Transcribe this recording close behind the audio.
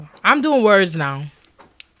I'm doing words now.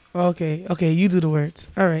 Okay, you do the words.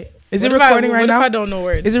 All right. Is it recording right now? What if I don't know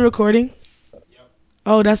words? Is it recording? Yep.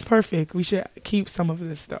 Oh, that's perfect. We should keep some of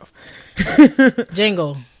this stuff.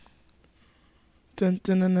 Jingle. Dun,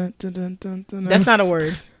 dun, dun, dun, dun, dun, dun, dun. That's not a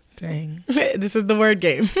word. Dang. This is the word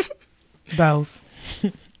game. Bells.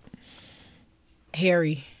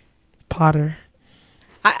 Harry. Potter.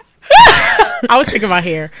 I was thinking about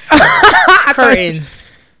hair. Curtain.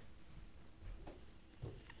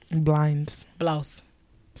 Blinds. Blouse.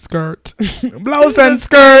 Skirt. Blouse and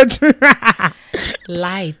skirt.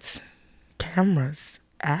 Light. Cameras.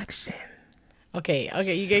 Action. Okay,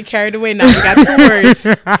 you get carried away now. You got 2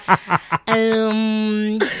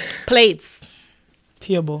 words. Plates.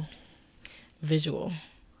 Table. Visual.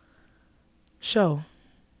 Show.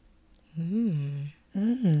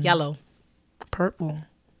 Yellow. Purple.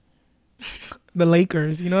 The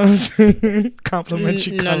Lakers, you know what I'm saying?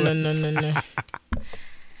 Complimentary colors. No.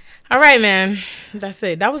 All right, man. That's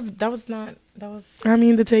it. That was I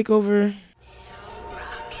mean, the takeover.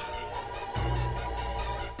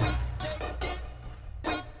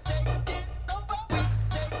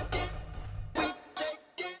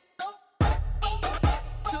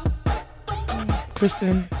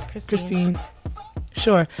 Christine.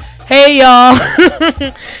 Sure. Hey, y'all.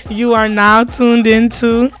 You are now tuned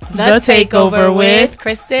into The Takeover with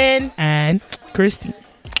Kristen and Christine.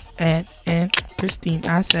 And Christine.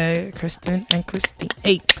 I said Kristen and Christine.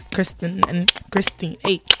 Hey, Kristen and Christine.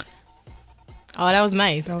 Hey. Oh, that was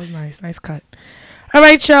nice. That was nice. Nice cut. All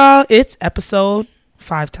right, y'all. It's episode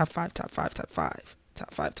 5. Top 5.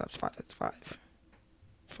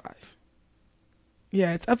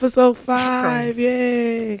 Yeah, it's episode 5.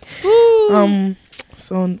 Yay. Woo.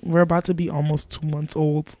 So we're about to be almost 2 months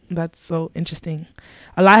old. That's so interesting.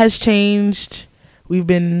 A lot has changed. We've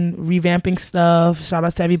been revamping stuff. Shout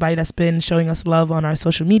out to everybody that's been showing us love on our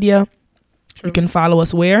social media. True. You can follow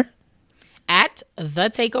us where? At The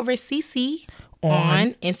Takeover CC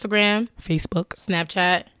on Instagram, Facebook,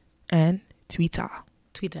 Snapchat, and Twitter.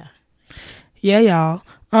 Yeah, y'all.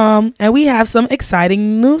 And we have some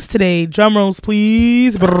exciting news today. Drum rolls,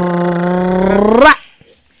 please.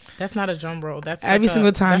 That's not a drum roll. That's every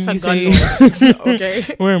single time you say.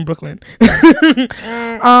 Okay. We're in Brooklyn.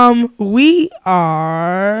 We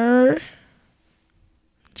are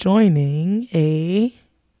joining a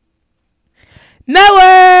network.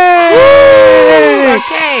 Woo!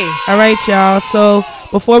 Okay. All right, y'all. So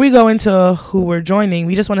before we go into who we're joining,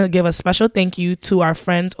 we just want to give a special thank you to our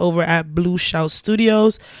friends over at Blue Shell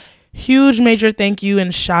Studios. Huge major thank you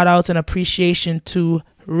and shout outs and appreciation to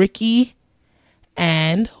Ricky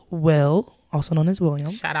and Will, also known as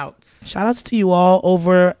William. Shout outs to you all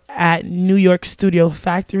over at New York Studio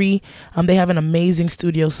Factory. They have an amazing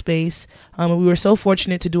studio space. We were so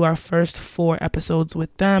fortunate to do our first 4 episodes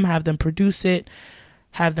with them, have them produce it,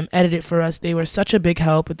 have them edit it for us. They were such a big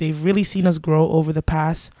help, but they've really seen us grow over the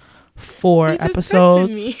past 4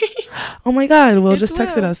 episodes. Oh my God, Will just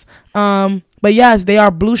texted us. But yes, they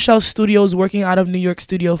are Blue Shell Studios working out of New York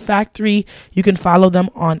Studio Factory. You can follow them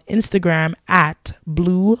on Instagram at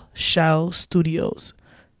Blue Shell Studios.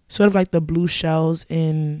 Sort of like the blue shells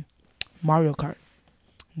in Mario Kart.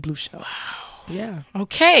 Blue shells. Wow. Yeah.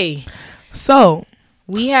 Okay. So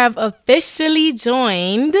we have officially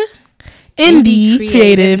joined Indie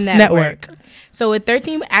Creative Network. So with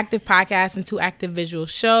 13 active podcasts and 2 active visual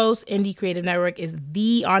shows, Indie Creative Network is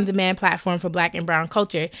the on-demand platform for Black and Brown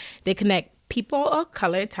culture. They connect people of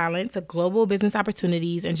color talent to global business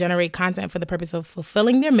opportunities and generate content for the purpose of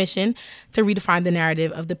fulfilling their mission to redefine the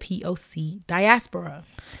narrative of the POC diaspora.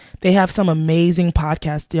 They have some amazing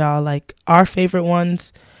podcasts, y'all, like our favorite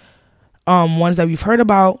ones that we've heard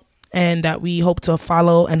about and that we hope to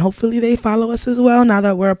follow, and hopefully they follow us as well now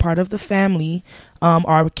that we're a part of the family,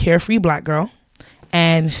 are Carefree Black Girl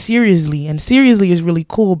and Seriously. And Seriously is really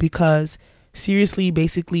cool because Seriously,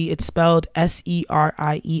 basically, it's spelled SERIES-LY,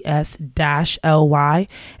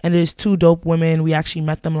 and there's 2 dope women. We actually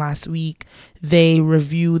met them last week. They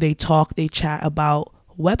review, they talk, they chat about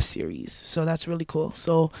web series. So that's really cool.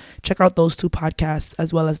 So check out those 2 podcasts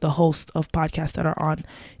as well as the host of podcasts that are on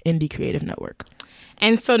Indie Creative Network.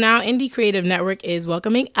 And so now Indie Creative Network is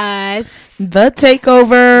welcoming us. The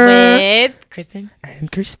Takeover. With Kristen.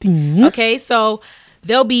 And Christine. Okay, so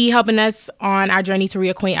they'll be helping us on our journey to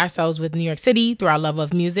reacquaint ourselves with New York City through our love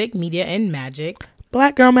of music, media, and magic.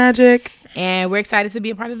 Black girl magic. And we're excited to be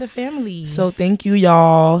a part of the family. So thank you,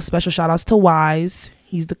 y'all. Special shout outs to Wise.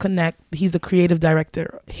 He's the creative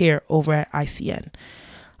director here over at ICN.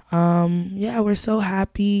 Yeah, we're so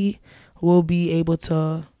happy we'll be able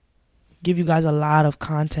to give you guys a lot of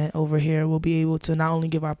content over here. We'll be able to not only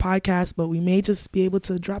give our podcast, but we may just be able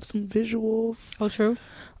to drop some visuals. Oh, true.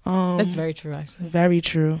 That's very true, actually. Very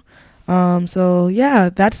true. So yeah,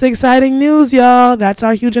 that's the exciting news, y'all. That's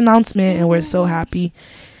our huge announcement, and we're so happy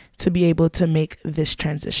to be able to make this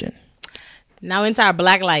transition. Now into our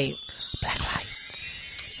black light. Black light.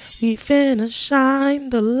 We finna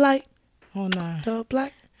shine the light. Oh no. The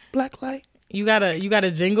black light. You got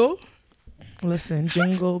a jingle? Listen,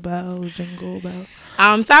 jingle bells, jingle bells.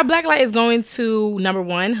 So our black light is going to number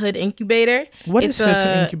 1, Hood Incubator. What is Hood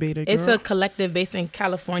Incubator, girl? It's a collective based in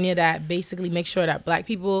California that basically makes sure that black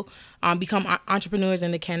people become entrepreneurs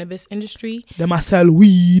in the cannabis industry. They might sell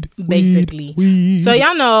weed. Basically. Weed. So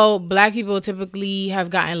y'all know black people typically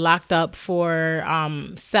have gotten locked up for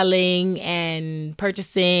selling and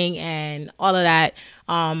purchasing and all of that.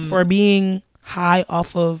 For being high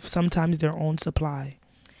off of sometimes their own supply.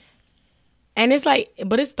 And it's like,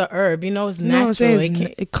 but it's the herb, it's natural.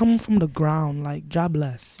 It comes from the ground, like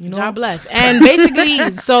jobless, Jobless. And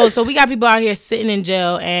basically, so we got people out here sitting in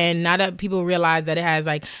jail, and now that people realize that it has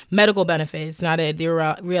like medical benefits, now that they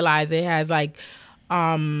realize it has like,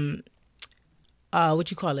 what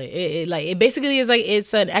you call it? It basically is like,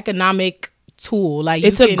 it's an economic tool. Like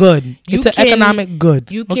it's an economic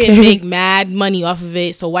good. You can make mad money off of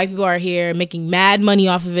it. So white people are here making mad money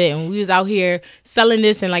off of it, and we was out here selling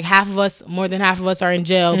this, and like more than half of us are in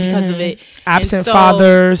jail because of it. Absent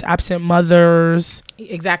fathers, absent mothers.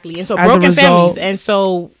 Exactly. And so broken families. And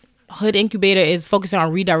so Hood Incubator is focusing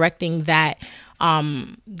on redirecting that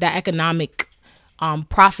economic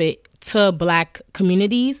profit to black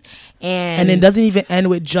communities, and it doesn't even end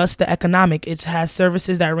with just the economic. It has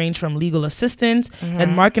services that range from legal assistance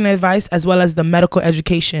and marketing advice, as well as the medical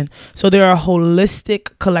education. So they're a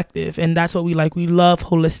holistic collective, and that's what we like. We love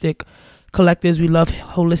holistic collectives. We love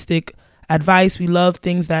holistic advice. We love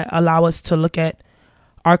things that allow us to look at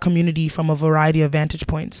our community from a variety of vantage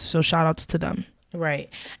points. So shout outs to them. Right.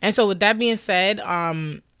 And so with that being said,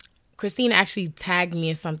 Christine actually tagged me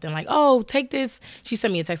in something like, oh, take this. She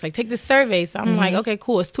sent me a text like, take this survey. So I'm like, okay,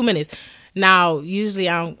 cool. It's 2 minutes. Now, usually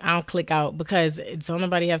I don't click out because don't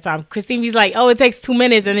nobody have time. Christine be like, oh, it takes 2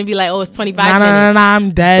 minutes. And then be like, oh, it's 25 minutes. No, I'm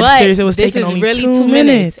dead serious. It was taking only really 2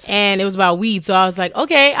 minutes. And it was about weed. So I was like,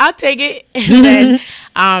 okay, I'll take it. And then,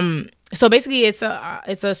 so basically, it's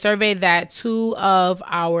a survey that 2 of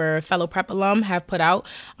our fellow Prep alum have put out,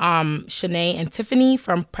 Shanae and Tiffany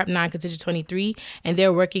from Prep 9 Contingent 23, and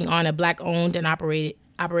they're working on a black-owned and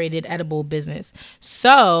operated edible business.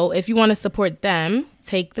 So if you want to support them,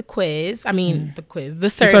 take the quiz. I mean, the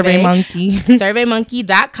survey. SurveyMonkey.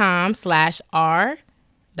 SurveyMonkey.com/R,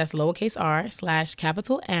 that's lowercase r,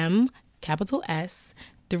 /capital M, capital S,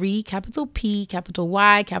 3, capital P, capital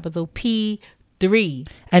Y, capital P, 3.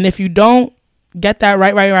 And if you don't get that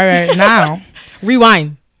right now,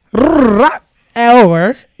 rewind.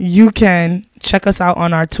 Or you can check us out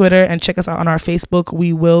on our Twitter and check us out on our Facebook.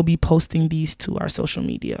 We will be posting these to our social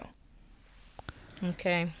media.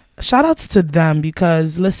 Okay. Shout outs to them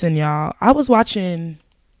because listen, y'all, I was watching,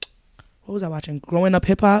 what was I watching? Growing Up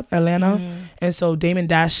Hip Hop, Atlanta. And so Damon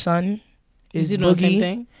Dash's son is doing the same Boogie.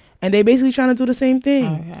 thing? And they basically trying to do the same thing.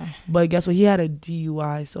 Okay. But guess what? He had a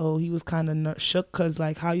DUI. So he was kind of shook because,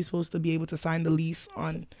 like, how are you supposed to be able to sign the lease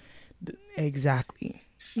on... Exactly.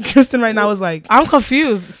 Kristen right now is like... I'm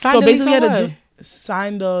confused. Sign the lease on what?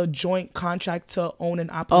 Sign the joint contract to own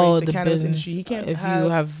and operate the cannabis industry. He can't you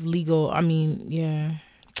have legal... I mean, yeah,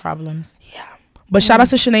 problems. Yeah. But shout out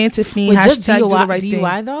to Shanae and Tiffany. Wait, Hashtag just DUI, do the right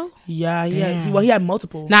DUI thing. though? Yeah. Damn. He had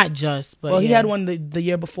multiple. Not just, but he had one the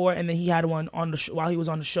year before, and then he had one on the while he was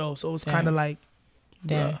on the show. So it was kind of like,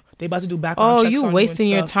 damn, they about to do background checks. You wasting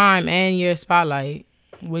your time and your spotlight.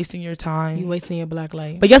 Wasting your time. You wasting your black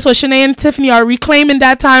light. But guess what? Shanae and Tiffany are reclaiming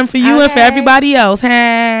that time for you and for everybody else.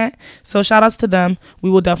 So shout outs to them. We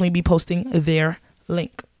will definitely be posting their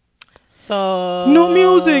link. So new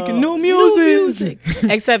music.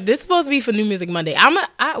 Except this is supposed to be for New Music Monday.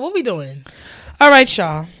 What we doing? All right,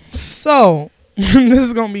 y'all. So this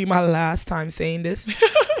is gonna be my last time saying this.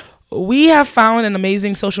 We have found an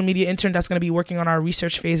amazing social media intern that's gonna be working on our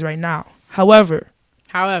research phase right now. However,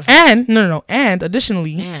 and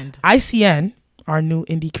additionally, ICN, our new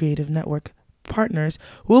Indie Creative Network partners,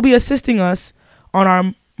 will be assisting us on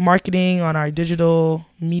our marketing, on our digital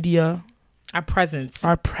media. Our presence.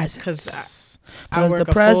 Because the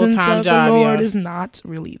presence of the Lord is not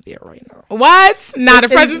really there right now. What? The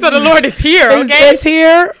presence of the Lord is here, okay? It's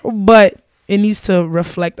here, but it needs to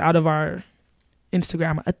reflect out of our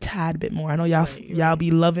Instagram a tad bit more. I know y'all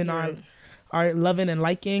be loving our loving and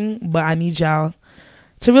liking, but I need y'all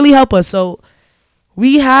to really help us. So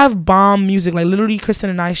we have bomb music. Like literally, Kristen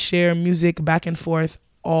and I share music back and forth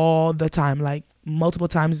all the time, like multiple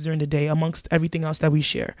times during the day, amongst everything else that we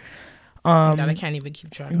share. That I can't even keep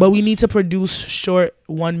track. But we need to produce short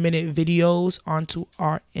 1-minute videos onto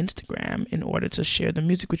our Instagram in order to share the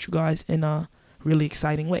music with you guys in a really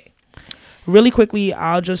exciting way. Really quickly,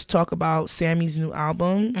 I'll just talk about Sammy's new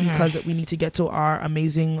album because we need to get to our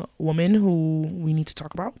amazing woman who we need to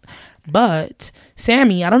talk about. But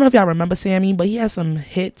Sammy, I don't know if y'all remember Sammy, but he has some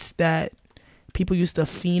hits that people used to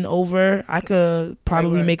fiend over. I could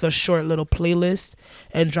probably make a short little playlist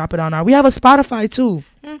and drop it on our. We have a Spotify too.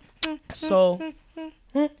 So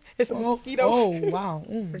it's a mosquito. Oh wow.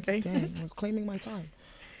 Okay. Dang, I'm claiming my time.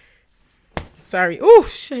 Sorry. Oh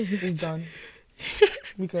shit. It's done.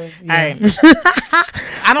 We could. All right.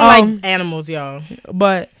 I don't like animals, y'all.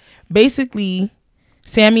 But basically,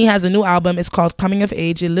 Sammy has a new album. It's called Coming of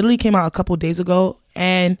Age. It literally came out a couple days ago.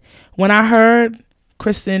 And when I heard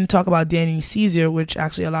Kristen talk about Danny Caesar, which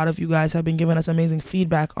actually a lot of you guys have been giving us amazing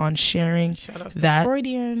feedback on sharing that.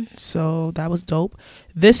 Freudian. So that was dope.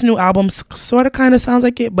 This new album sort of kind of sounds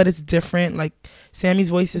like it, but it's different. Like Sammy's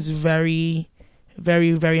voice is very,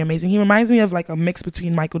 very, very amazing. He reminds me of like a mix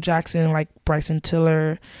between Michael Jackson and like Bryson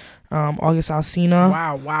Tiller, August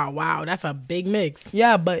Alsina. Wow. That's a big mix.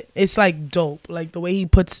 Yeah, but it's like dope. Like the way he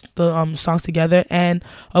puts the songs together. And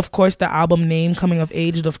of course the album name, Coming of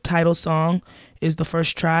Age, the title song is the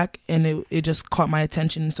first track, and it just caught my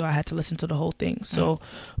attention, so I had to listen to the whole thing. So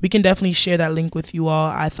we can definitely share that link with you all.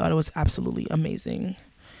 I thought it was absolutely amazing.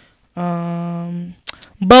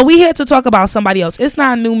 But we here to talk about somebody else. It's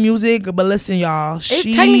not new music, but listen, y'all.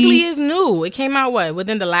 It technically is new. It came out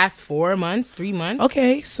within the last 3 months?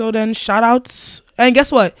 Okay, so then shout outs. And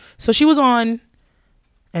guess what? So she was on,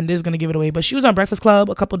 and this is gonna give it away, but she was on Breakfast Club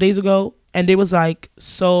a couple days ago, and they was like,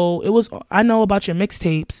 so it was, I know about your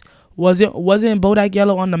mixtapes. Wasn't Bodak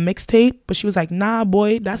Yellow on the mixtape? But she was like, nah,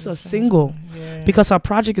 boy, that's a single. Yeah. Because her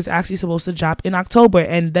project is actually supposed to drop in October.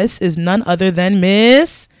 And this is none other than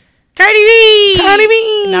Miss Cardi B.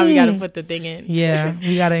 Now we got to put the thing in. Yeah,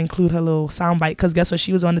 we got to include her little soundbite. Because guess what?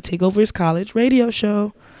 She was on the Takeovers College radio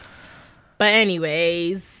show. But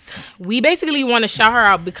anyways, we basically want to shout her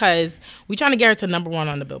out because we trying to get her to number 1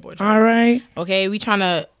 on the Billboard charts. All right. Okay, we trying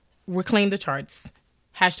to reclaim the charts.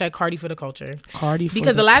 Hashtag Cardi for the culture.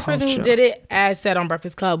 Because the last person who did it, as said on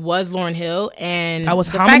Breakfast Club, was Lauryn Hill. And that was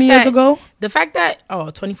how many years ago? The fact that,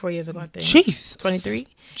 24 years ago, I think. Jeez. 23?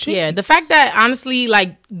 Jeez. Yeah, the fact that, honestly,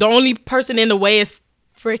 like, the only person in the way is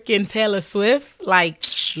freaking Taylor Swift. Like,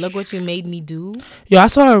 look what you made me do. Yo, I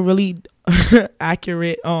saw a really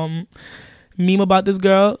accurate meme about this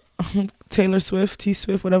girl. Taylor Swift, T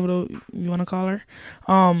Swift, whatever you want to call her.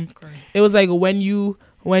 It was like when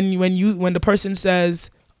the person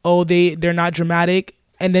says, oh, they're not dramatic,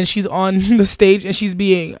 and then she's on the stage and she's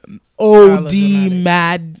being OD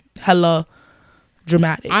mad, hella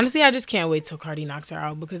dramatic. Honestly, I just can't wait till Cardi knocks her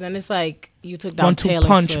out, because then it's like you took down 1-2 Taylor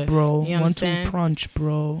punch, Swift. bro. You 1-2 punch,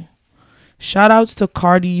 bro. Shout outs to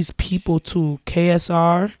Cardi's people too.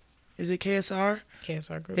 KSR. Is it KSR?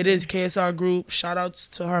 KSR Group. It is KSR Group. Shout outs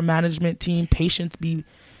to her management team. Patience be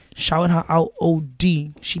shouting her out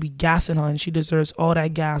OD. She be gassing her, and she deserves all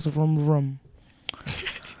that gas. Vroom.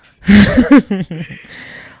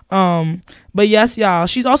 But yes, y'all,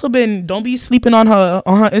 she's also been, don't be sleeping on her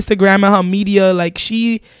Instagram and her media. Like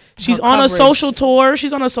she's on a social tour.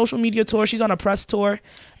 She's on a social media tour. She's on a press tour,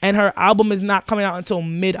 and her album is not coming out until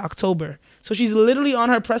mid-October. So she's literally on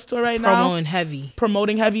her press tour right now.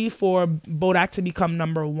 Promoting heavy for Bodak to become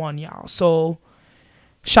number 1, y'all. So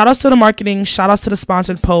shout outs to the marketing. Shout outs to the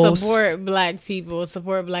sponsored posts. Support black people.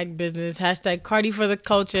 Support black business. Hashtag Cardi for the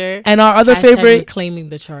culture. And our other favorite. Claiming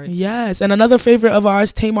the charts. Yes. And another favorite of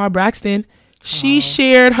ours, Tamar Braxton. She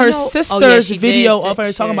shared her sister's video of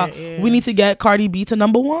her talking about, we need to get Cardi B to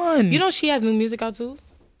number 1. You know she has new music out too?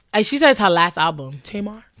 She says her last album.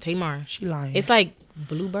 Tamar. She lying. It's like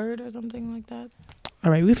Bluebird or something like that. All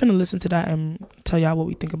right. We're finna listen to that and tell y'all what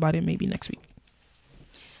we think about it maybe next week.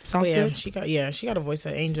 Sounds good. She got a voice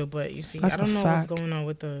of Angel, but you see, That's I don't know fact. what's going on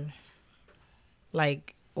with the,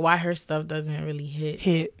 like, why her stuff doesn't really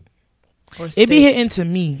hit. Or it be hitting to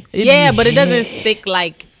me. But it doesn't stick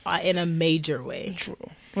like in a major way. True.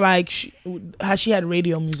 Like she had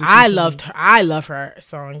radio music. I love her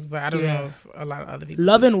songs, but I don't know if a lot of other people.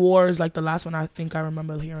 Love and War is like the last one I think I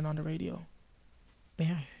remember hearing on the radio.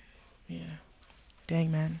 Yeah.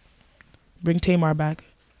 Dang, man. Bring Tamar back.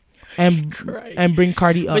 And bring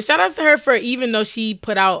Cardi up. But shout outs to her for, even though she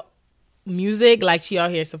put out music, like she out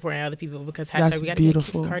here supporting other people, because hashtag we gotta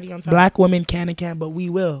get Cardi on top. Black women can and can't, but we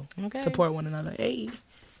will support one another. Hey.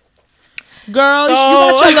 Girl, So- you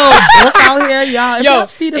got your little book out here, y'all. If Yo, y'all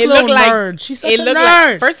see this it little looked like- nerd, she's such It a looked nerd.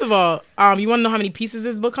 like. First of all, you want to know how many pieces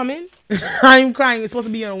this book come in? I'm crying. It's supposed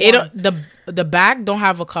to be in one. The back don't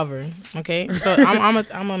have a cover. Okay, so I'm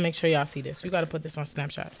gonna make sure y'all see this. You got to put this on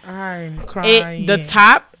Snapchat. I'm crying. The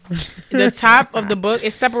top of the book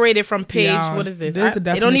is separated from page. Yeah, What is this? there's the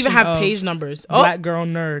It don't even definition have of page numbers. Black girl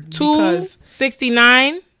nerd. Because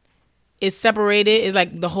 269 is separated. Is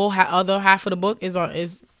like the whole other half of the book is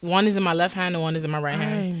one is in my left hand and one is in my right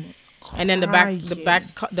hand. And then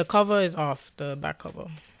the cover is off. The back cover.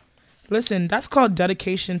 Listen, that's called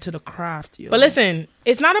dedication to the craft, yo. But listen,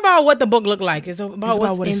 it's not about what the book look like. It's about It's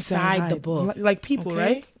what's what it's inside the book. Like people, Okay?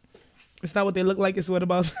 right? It's not what they look like. It's what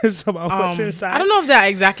about. It's about what's inside. I don't know if that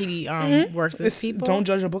exactly works with people. Don't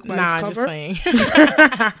judge a book by Nah, its just cover. playing.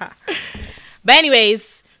 But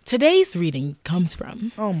anyways, today's reading comes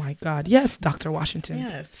from. Oh my God! Yes, Dr. Washington.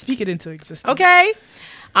 Yes. Speak it into existence. Okay.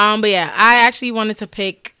 But yeah, I actually wanted to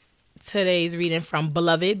pick today's reading from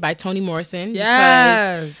Beloved by Toni Morrison.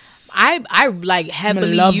 Yes. I like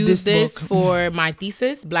heavily love used this this book. for my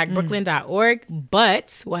thesis, blackbrooklyn.org.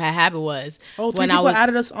 But what had happened was Oh, three when I people was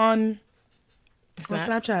added us on Snap?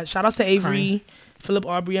 Snapchat. Shout outs to Avery, Philip,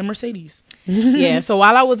 Aubrey, and Mercedes. yeah. So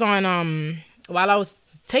while I was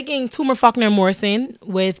taking Tumor Faulkner Morrison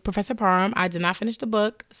with Professor Parham, I did not finish the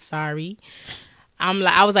book. Sorry.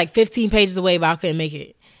 I was like 15 pages away, but I couldn't make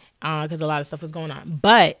it because a lot of stuff was going on.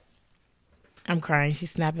 But I'm crying.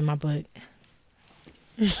 She's snapping my butt.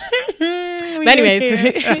 But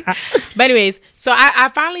anyways, so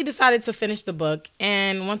I finally decided to finish the book,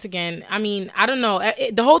 and once again, I mean, I don't know,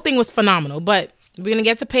 the whole thing was phenomenal. But we're gonna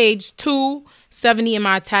get to page 270 in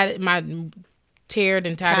my teared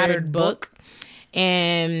and tattered book,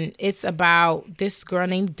 and it's about this girl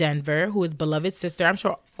named Denver, who is Beloved's sister. I'm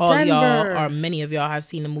sure all of y'all or many of y'all have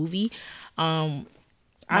seen the movie.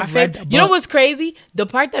 I've read the book. You know what's crazy? The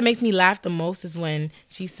part that makes me laugh the most is when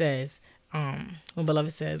she says, when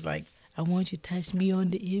Beloved says, like, I want you to touch me on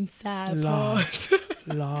the inside Lord. part.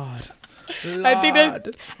 Lord.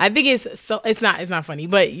 I think it's not funny,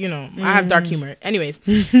 but you know, I have dark humor. Anyways,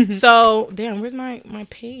 so damn, where's my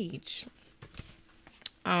page?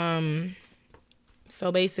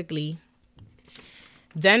 So basically,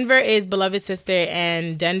 Denver is Beloved's sister,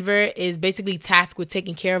 and Denver is basically tasked with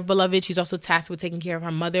taking care of Beloved. She's also tasked with taking care of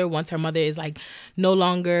her mother once her mother is like no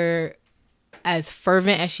longer as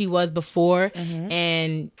fervent as she was before.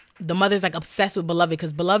 And the mother's like obsessed with Beloved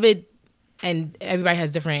because Beloved, and everybody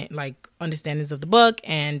has different like understandings of the book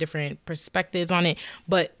and different perspectives on it.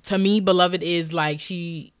 But to me, Beloved is like,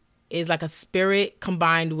 she is like a spirit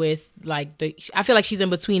combined with like I feel like she's in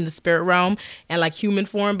between the spirit realm and like human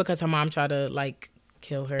form because her mom tried to like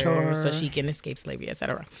kill her so she can escape slavery,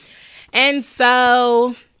 etc. And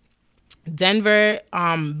so Denver,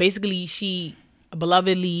 basically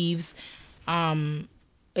Beloved leaves.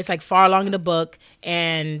 It's like far along in the book,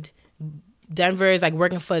 and Denver is like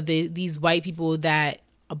working for these white people that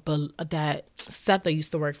Setha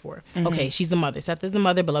used to work for. Okay, she's the mother. Setha is the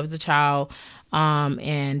mother, Beloved's a child,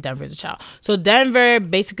 and Denver's a child. So Denver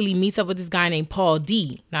basically meets up with this guy named Paul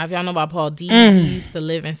D. Now, if y'all know about Paul D, he used to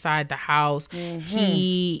live inside the house.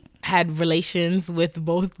 He had relations with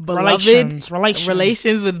both Beloved,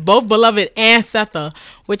 relations with both Beloved and Setha,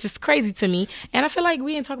 which is crazy to me. And I feel like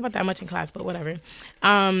we didn't talk about that much in class, but whatever.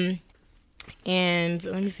 And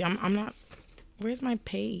let me see. I'm not. Where's my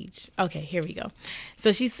page? Okay, here we go.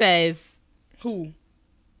 So she says, Who?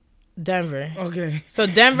 Denver. Okay. So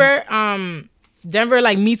Denver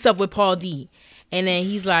like meets up with Paul D. And then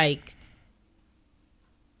he's like,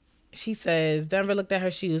 she says, Denver looked at her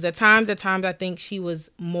shoes. At times, I think she was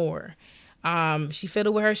more. She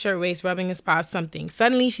fiddled with her shirtwaist, rubbing a spot of something.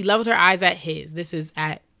 Suddenly, she leveled her eyes at his. This is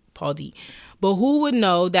at Paul D. But who would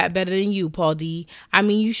know that better than you, Paul D? I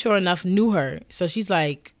mean, you sure enough knew her. So she's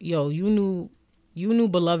like, yo, you knew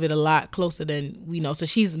Beloved a lot closer than we know. So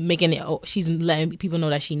she's she's letting people know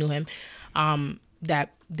that she knew him,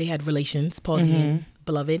 that they had relations, Paul D and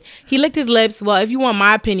Beloved. He licked his lips. Well, if you want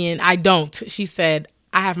my opinion, I don't. She said,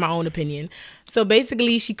 I have my own opinion. So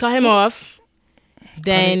basically, she cut him off.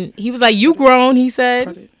 Then he was like, you grown, he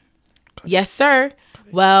said. Yes, sir.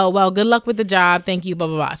 Well, good luck with the job. Thank you, blah,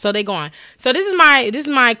 blah, blah. So they go on. So this is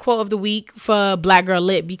my quote of the week for Black Girl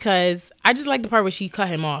Lit, because I just like the part where she cut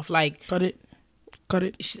him off. Like, Cut it.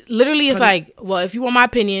 Literally, it's like, well, if you want my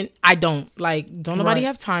opinion, I don't. Like, don't nobody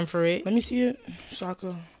have time for it. Let me see it.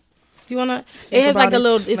 Shaka. Do you want to? It has like a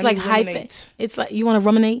little, it's like hyphen. It's like, you want to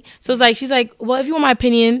ruminate? So it's like, she's like, well, if you want my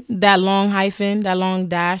opinion, that long hyphen, that long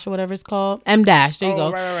dash or whatever it's called, M dash, there you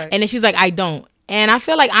go. Right. And then she's like, I don't. And I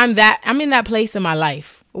feel like I'm in that place in my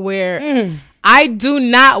life where I do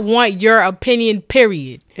not want your opinion,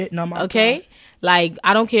 period. Okay? Like,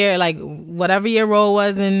 I don't care. Like, whatever your role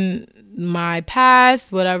was in my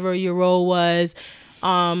past, whatever your role was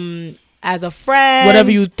as a friend.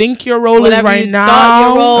 Whatever you think your role is right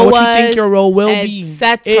now, or what you think your role will be.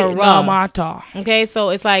 Etc. Okay? So,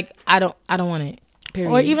 it's like, I don't want it,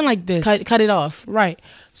 period. Or even like this. Cut it off. Right.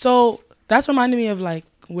 So, that's reminding me of, like,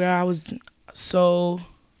 where I was so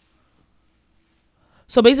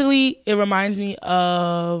basically, it reminds me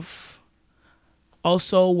of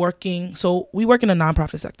also working. So we work in the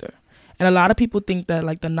nonprofit sector. And a lot of people think that,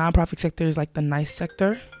 like, the nonprofit sector is, like, the nice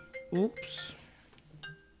sector. Oops.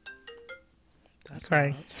 That's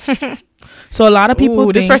right. So a lot of people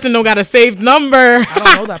think... This person don't got a saved number. I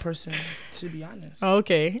don't know that person, to be honest.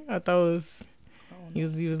 Okay. I thought it was...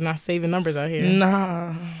 He was not saving numbers out here. Nah.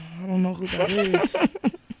 I don't know who that is.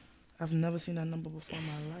 I've never seen that number before in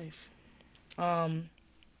my life.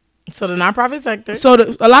 So the nonprofit sector.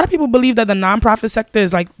 So a lot of people believe that the nonprofit sector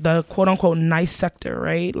is like the quote unquote nice sector,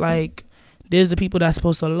 right? Like, there's the people that's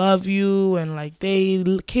supposed to love you and like they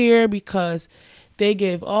care because they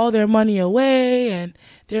give all their money away and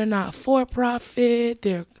they're not for profit.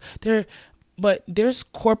 But there's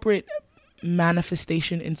corporate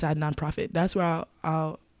manifestation inside nonprofit. That's where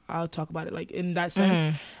I'll talk about it, like, in that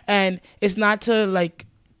sense. And it's not to like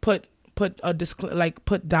put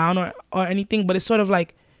down or anything, but it's sort of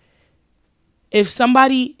like, if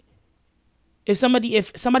somebody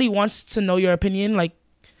wants to know your opinion, like,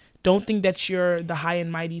 don't think that you're the high and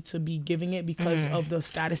mighty to be giving it because of the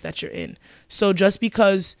status that you're in. So just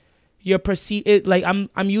because you're perceived, like,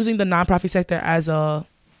 I'm using the nonprofit sector as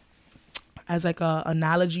like a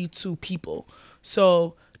analogy to people.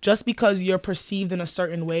 So just because you're perceived in a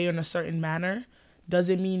certain way or in a certain manner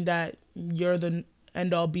doesn't mean that you're the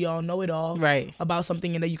end all be all know it all about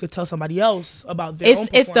something and that you could tell somebody else about their own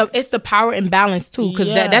performance. It's the power imbalance too, because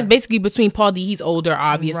that's basically between Paul D. He's older,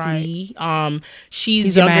 obviously. Right.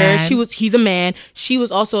 She's younger. He's a man. She was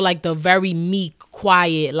also like the very meek,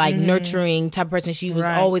 quiet, like nurturing type of person. She was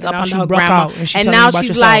always up under her grandma. And now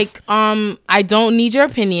she's like, I don't need your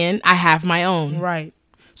opinion. I have my own. Right.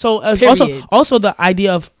 So also the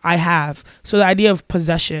idea of I have. So the idea of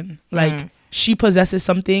possession, like. She possesses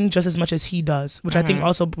something just as much as he does, which I think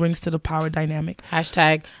also brings to the power dynamic.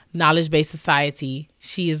 # knowledge-based society.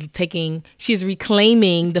 She is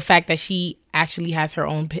reclaiming the fact that she actually has her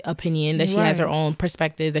own opinion, that she has her own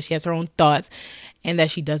perspectives, that she has her own thoughts, and that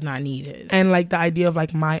she does not need his. And like the idea of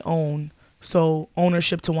like my own. So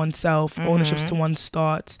ownership to oneself, ownership to one's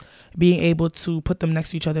thoughts, being able to put them next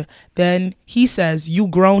to each other. Then he says, "You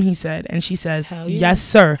grown," he said. And she says, "Yes,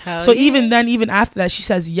 sir." Even after that, she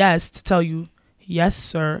says yes to tell you, "Yes,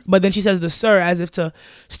 sir." But then she says the sir as if to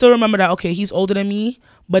still remember that, okay, he's older than me,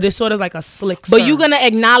 but it's sort of like a slick But you're going to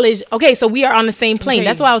acknowledge, okay, so we are on the same plane. Okay.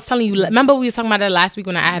 That's what I was telling you. Remember we were talking about that last week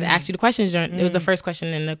when I had asked you the questions. It was the first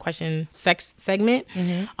question in the question segment.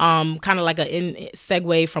 Kind of like a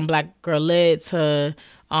segue from Black Girl Lit to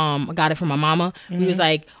I got it from my mama. He was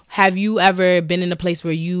like, have you ever been in a place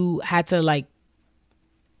where you had to like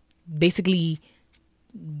basically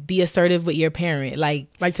be assertive with your parent? Like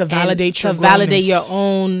to validate your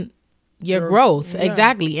own... Your growth.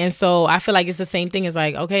 Exactly. And so I feel like it's the same thing as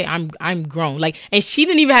like, okay, I'm grown. Like, and she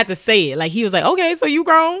didn't even have to say it. Like, he was like, okay, so you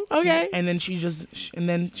grown. Okay. And then she's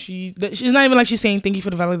not even like she's saying thank you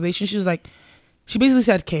for the validation. She was like, she basically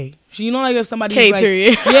said K. She, like if somebody's K like,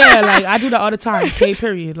 period. Yeah, like I do that all the time. K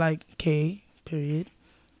period. Like K period.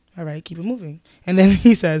 All right, keep it moving. And then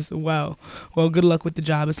he says, well, good luck with the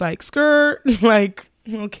job. It's like, skirt. Like,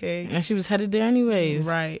 okay. And she was headed there anyways.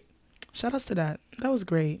 Right. Shout outs to that. That was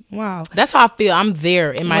great. Wow. That's how I feel. I'm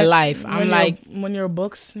there in my life. I'm like... When your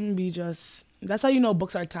books be just... That's how you know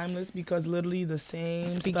books are timeless, because literally the same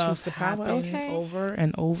stuff happen over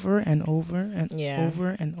and over and over and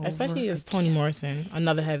over and over. Especially as Toni Morrison,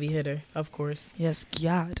 another heavy hitter, of course. Yes,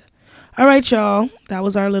 God. All right, y'all. That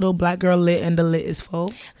was our little Black Girl Lit, and the lit is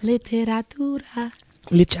full. Literatura.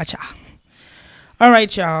 Litchacha. All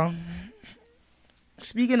right, y'all.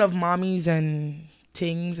 Speaking of mommies and...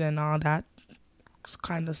 things and all that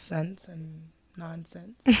kind of sense and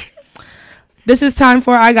nonsense. This is time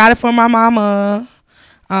for I Got It From My Mama.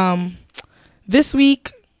 This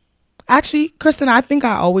week, actually, Kristen, I think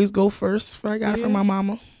I always go first for I Got It From My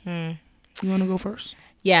Mama. You want to go first?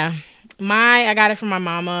 Yeah. My I Got It From My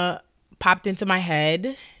Mama popped into my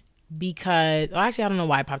head because, actually, I don't know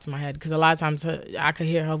why it popped in my head, because a lot of times I could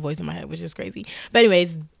hear her voice in my head, which is crazy. But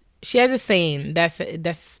anyways, she has a saying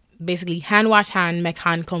that's basically hand wash hand, make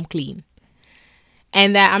hand come clean.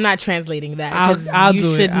 And that I'm not translating that because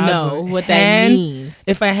you should know what that means.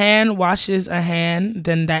 If a hand washes a hand,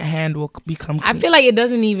 then that hand will become clean. I feel like it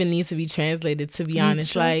doesn't even need to be translated, to be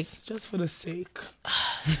honest. Just for the sake.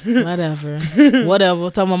 Whatever.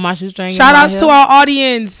 Tell my mom she was trying. Shout outs to our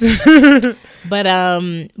audience. But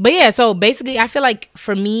yeah. So basically, I feel like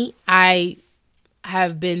for me, I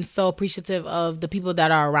have been so appreciative of the people that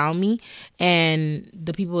are around me and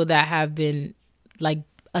the people that have been like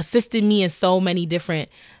assisted me in so many different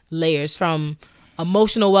layers, from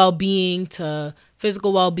emotional well-being to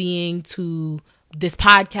physical well-being to this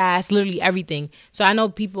podcast, literally everything. So I know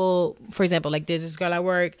people, for example, like there's this girl at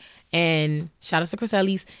work, and shout out to Chris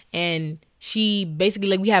Ellis, and she basically,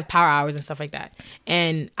 like, we have power hours and stuff like that.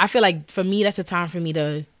 And I feel like for me, that's a time for me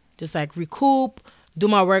to just like recoup, do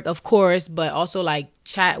my work, of course, but also like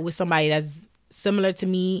chat with somebody that's similar to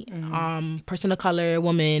me, person of color,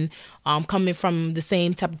 woman, coming from the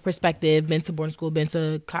same type of perspective, been to boarding school, been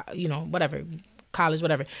to, whatever, college,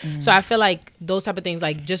 whatever. So I feel like those type of things,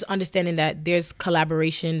 like just understanding that there's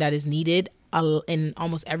collaboration that is needed in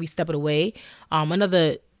almost every step of the way.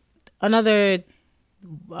 Another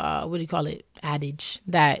what do you call it, adage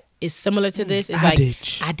that is similar to this is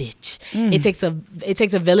adage. It takes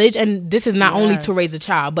a village, and this is not only to raise a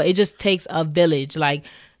child, but it just takes a village, like,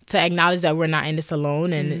 to acknowledge that we're not in this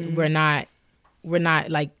alone, and we're not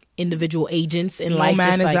like individual agents in life.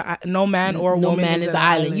 No man or woman is an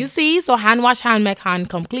island. You see, so hand wash, hand make hand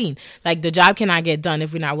come clean. Like, the job cannot get done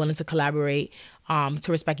if we're not willing to collaborate,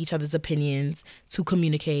 to respect each other's opinions, to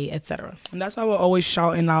communicate, etc. And that's why we're always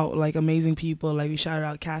shouting out like amazing people. Like, we shouted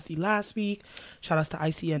out Kathy last week. Shout outs to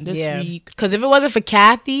ICN this week. Because if it wasn't for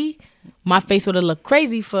Kathy, my face would have looked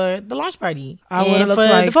crazy for the launch party. I would have looked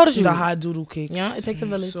like the photo shoot, the hot doodle cakes. Yeah, it takes a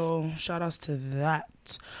village. So shout outs to that.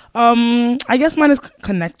 I guess mine is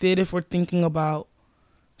connected if we're thinking about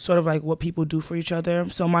sort of like what people do for each other.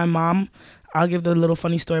 So my mom, I'll give the little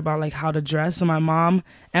funny story about like how to dress. So my mom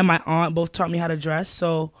and my aunt both taught me how to dress.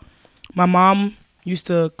 So my mom used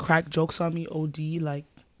to crack jokes on me, OD, like,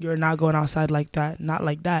 you're not going outside like that, not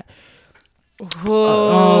like that. Things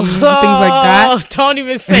like that. Don't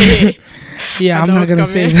even say it. Yeah, I'm not gonna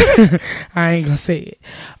say it. I ain't gonna say it.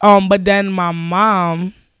 But then my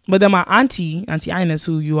auntie Ines,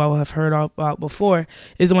 who you all have heard about before,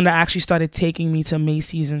 is the one that actually started taking me to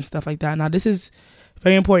Macy's and stuff like that. Now, this is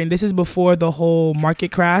very important. This is before the whole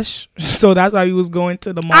market crash. So that's why we was going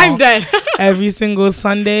to the mall. I'm dead. Every single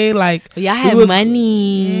Sunday. Like, y'all had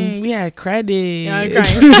money. We had credit.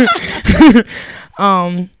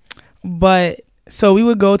 Yeah, but so we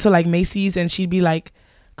would go to like Macy's, and she'd be like,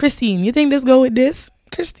 Christine, you think this go with this?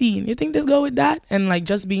 Christine, you think this go with that? And like,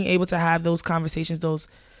 just being able to have those conversations, those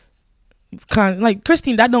like,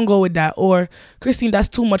 Christine, that don't go with that, or Christine, that's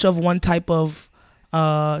too much of one type of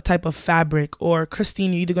fabric, or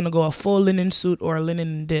Christine, you're either gonna go a full linen suit or a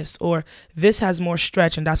linen this, or this has more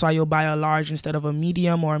stretch and that's why you'll buy a large instead of a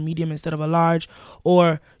medium, or a medium instead of a large,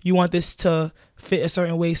 or you want this to fit a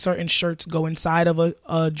certain way, certain shirts go inside of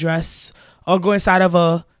a dress or go inside of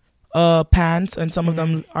a pants, and some of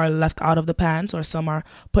them are left out of the pants, or some are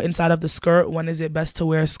put inside of the skirt. When is it best to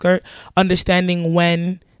wear a skirt? Understanding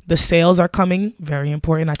when the sales are coming, very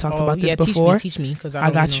important. I talked about this before. Teach me, because I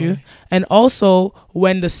got you. And also,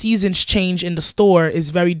 when the seasons change in the store is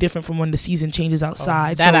very different from when the season changes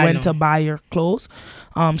outside. So when to buy your clothes.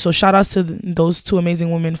 So shout outs to those two amazing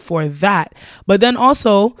women for that. But then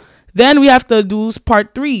also, then we have to do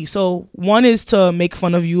part 3. So 1 is to make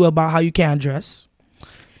fun of you about how you can't dress.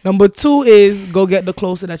 Number 2 is go get the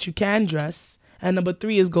clothes so that you can dress. And number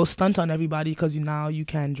 3 is go stunt on everybody because now you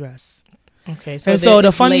can dress. Okay, so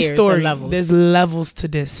the funny story, there's levels to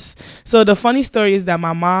this. So the funny story is that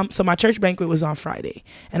my church banquet was on Friday,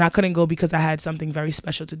 and I couldn't go because I had something very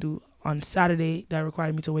special to do on Saturday that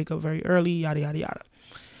required me to wake up very early, yada, yada, yada.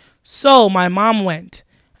 So my mom went,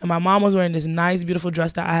 and my mom was wearing this nice, beautiful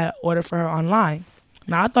dress that I had ordered for her online.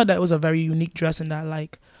 Now, I thought that was a very unique dress, and that,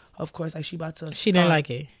 like, of course, like, she didn't like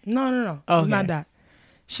it. No. Okay. It's not that.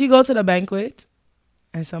 She goes to the banquet,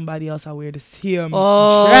 and somebody else I wear this here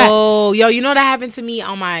dress. Yo, you know that happened to me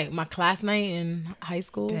on my class night in high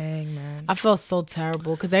school? Dang, man. I felt so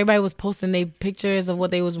terrible because everybody was posting their pictures of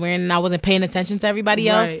what they was wearing, and I wasn't paying attention to everybody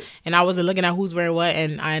else, and I wasn't looking at who's wearing what,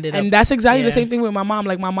 and I ended up... And that's exactly the same thing with my mom.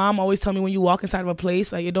 Like, my mom always tell me, when you walk inside of a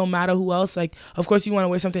place, like, it don't matter who else. Like, of course, you want to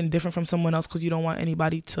wear something different from someone else because you don't want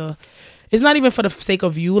anybody to... It's not even for the sake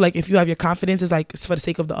of you. Like, if you have your confidence, it's like, it's for the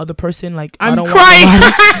sake of the other person. Like, I don't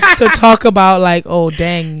want to talk about, like, oh,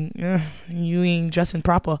 dang, you ain't dressing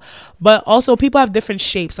proper. But also, people have different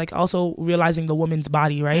shapes. Like, also realizing the woman's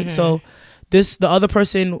body, right? So the other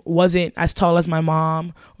person wasn't as tall as my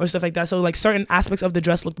mom or stuff like that. So like certain aspects of the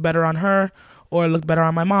dress looked better on her or looked better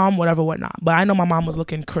on my mom, whatever, whatnot. But I know my mom was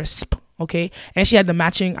looking crisp. Okay. And she had the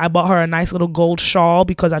matching. I bought her a nice little gold shawl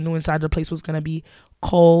because I knew inside the place was going to be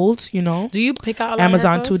cold, you know. Do you pick out a lot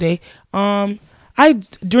Amazon of her clothes? 2 day. I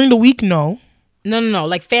during the week, no. No,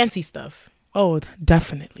 like fancy stuff. Oh,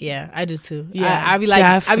 definitely. Yeah, I do too. Yeah, I be like,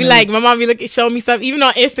 definitely. my mom be looking, showing me stuff, even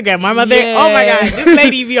on Instagram. My mother, Yeah. oh my god, this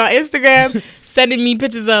lady be on Instagram sending me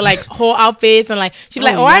pictures of like whole outfits and like she be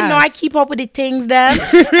like, I know I keep up with the things them,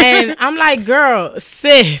 and I'm like, girl,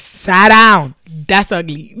 sis, Sat down. that's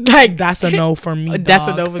ugly. Like That's a no for me. that's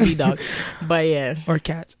a dog. no for me, dog. But yeah, Or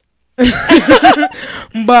cats.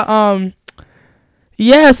 But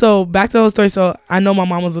yeah, so back to those stories. So I know my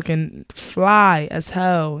mom was looking fly as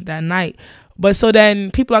hell that night. But so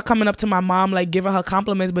then people are coming up to my mom, like giving her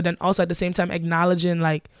compliments, but then also at the same time acknowledging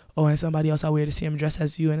like, oh, and somebody else out wear the same dress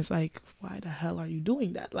as you. And it's like, why the hell are you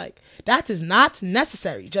doing that? Like, that is not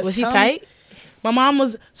necessary. Just was she tell me- tight? My mom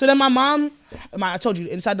was, so then I told you,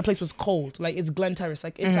 inside the place was cold. Like, it's Glen Terrace.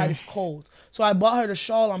 Like, inside is cold. So I bought her the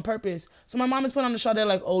shawl on purpose. So my mom is putting on the shawl. They're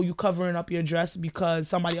like, oh, you covering up your dress because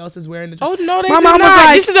somebody else is wearing the dress. Oh no, they My did mom was not.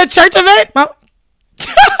 like- This is a church event.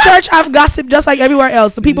 Church have gossip just like everywhere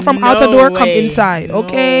else. The people from outer door come inside,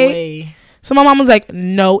 okay? No way. So my mom was like,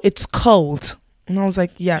 no, it's cold. And I was like,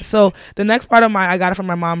 yeah. So the next part of I got it from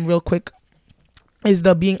my mom real quick, is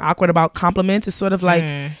the being awkward about compliments. It's sort of like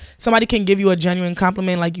somebody can give you a genuine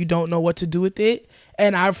compliment, like you don't know what to do with it.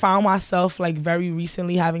 And I found myself like very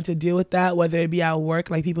recently having to deal with that, whether it be at work,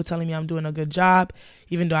 like people telling me I'm doing a good job,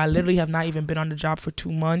 even though I literally have not even been on the job for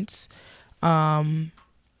 2 months.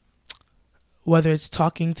 Whether it's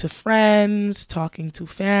talking to friends, talking to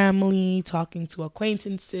family, talking to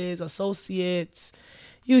acquaintances, associates,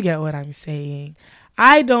 you get what I'm saying.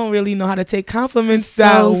 I don't really know how to take compliments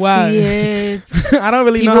that well. I don't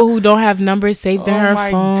really People know. who don't have numbers saved in her Oh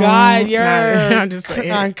my phone. God, you're. Nah, I'm just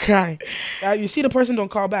saying. I'm crying. You see, the person don't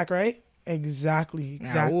call back, right? Exactly.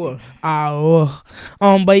 Ow.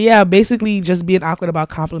 But yeah, basically just being awkward about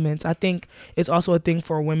compliments. I think it's also a thing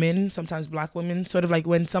for women, sometimes black women. Sort of like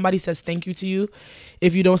when somebody says thank you to you,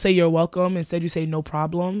 if you don't say you're welcome, instead you say no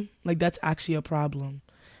problem. Like that's actually a problem,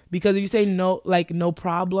 because if you say no, like no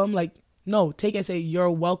problem, like no, take it and say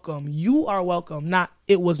you're welcome. You are welcome. Not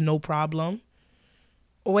it was no problem.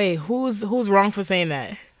 Wait, who's wrong for saying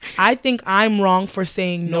that? I think I'm wrong for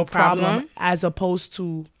saying no problem problem? as opposed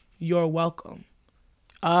to you're welcome.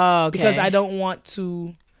 Oh, okay. Because I don't want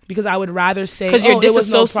to. Because I would rather say because you're it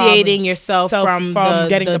was no problem. disassociating yourself from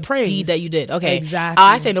getting the praise deed that you did. Okay, Exactly.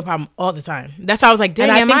 I say no problem all the time. That's how I was like, dang,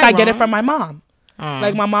 And I am think I get it wrong? from my mom. Oh.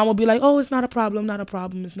 Like my mom will be like, "Oh, it's not a problem, not a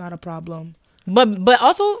problem, it's not a problem." But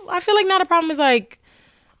also, I feel like not a problem is like,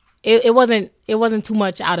 it wasn't too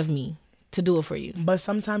much out of me to do it for you. But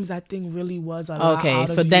sometimes that thing really was a lot Okay, out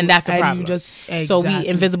so of then you, that's a and problem. You just So we exactly.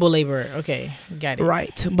 invisible laborer. Okay, got it.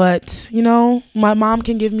 Right, but you know, my mom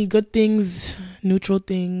can give me good things, neutral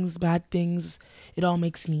things, bad things. It all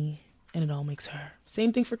makes me, and it all makes her.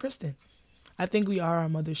 Same thing for Kristen. I think we are our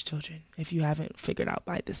mother's children, if you haven't figured out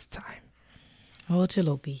by this time. Oh,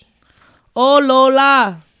 Chilopi. Oh,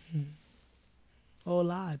 Lola. Oh,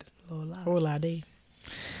 Lord. Lola. Oh, Lade.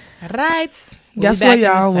 Right. Guess what,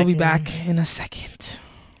 y'all? We'll be back in a second.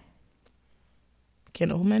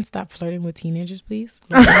 Can old men stop flirting with teenagers, please?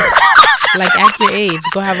 Like at your age,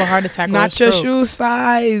 go have a heart attack or a Not your stroke. shoe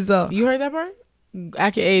size. You heard that part?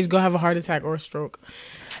 At your age, go have a heart attack or a stroke.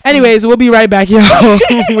 Anyways, we'll be right back, y'all,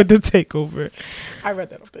 with the takeover. I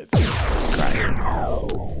read that off the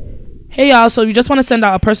Hey, y'all. So we just want to send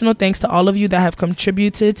out a personal thanks to all of you that have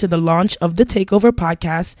contributed to the launch of the Takeover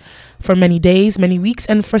podcast for many days, many weeks,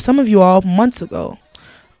 and for some of you all months ago.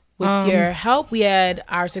 With your help, we had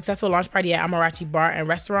our successful launch party at Amarachi Bar and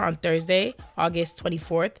Restaurant on Thursday, August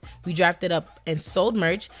 24th. We drafted up and sold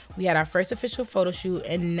merch. We had our first official photo shoot,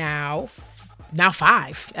 and now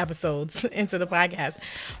 5 episodes into the podcast.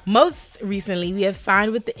 Most recently, we have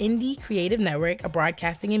signed with the Indie Creative Network, a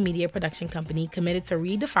broadcasting and media production company committed to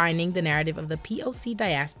redefining the narrative of the POC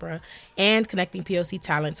diaspora and connecting POC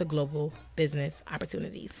talent to global business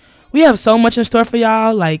opportunities. We have so much in store for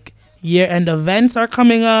y'all. Like, year-end events are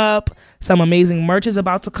coming up. Some amazing merch is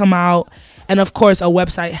about to come out. And, of course, a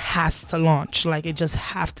website has to launch. Like, it just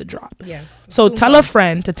have to drop. Yes. So tell a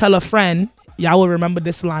friend to tell a friend. Y'all will remember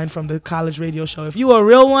this line from the college radio show. If you a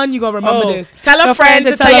real one, you going to remember this. Tell a friend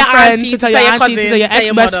to tell your auntie, to tell your cousin, to tell your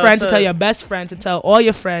ex-best friend, to tell your best friend, to tell all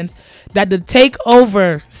your friends that the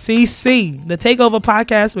Takeover CC, the Takeover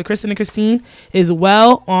podcast with Kristen and Christine, is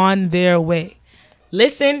well on their way.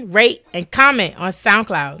 Listen, rate, and comment on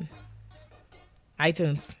SoundCloud,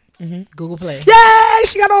 iTunes, Google Play. Yeah,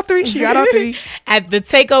 she got all three. At The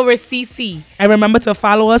Takeover CC. And remember to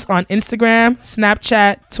follow us on Instagram,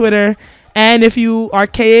 Snapchat, Twitter. And if you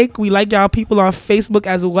archaic, we like y'all people on Facebook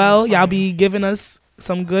as well. Y'all be giving us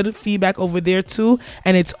some good feedback over there too.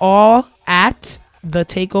 And it's all at The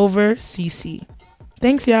Takeover CC.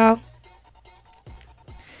 Thanks, y'all.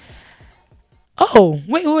 Oh,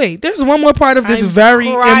 wait. There's one more part of this very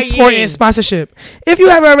important sponsorship. If you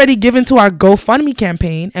have already given to our GoFundMe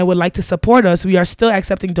campaign and would like to support us, we are still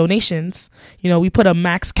accepting donations. You know, we put a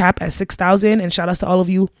max cap at $6,000, and shout outs to all of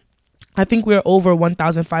you. I think we're over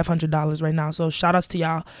 $1,500 right now. So shout outs to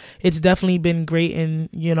y'all. It's definitely been great in,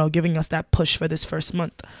 you know, giving us that push for this first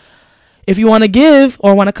month. If you want to give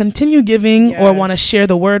or want to continue giving or want to share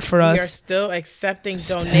the word for us, we are still accepting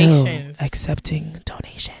donations.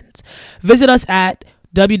 Visit us at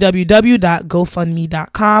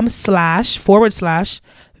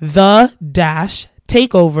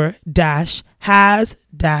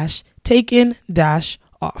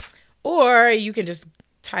Or you can just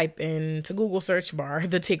type into Google search bar,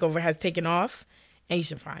 The Takeover Has Taken Off, and you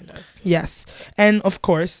should find us. Yes. And of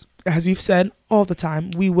course, as we've said all the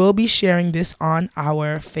time, we will be sharing this on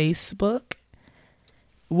our Facebook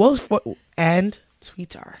and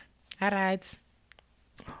Twitter. All right.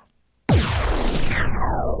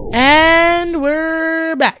 And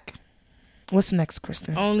we're back. What's next,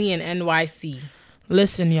 Kristen? Only in NYC.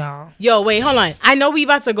 Listen, y'all. Yo, wait, hold on. I know we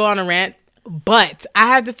about to go on a rant, but I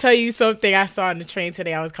have to tell you something I saw on the train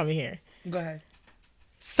today. I was coming here. Go ahead.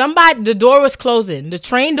 The door was closing. The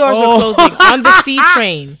train doors were closing on the C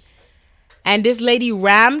train. And this lady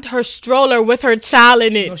rammed her stroller with her child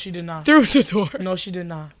in it. No, she did not. Through the door. No, she did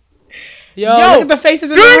not. Yo, look at the faces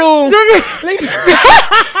in the room.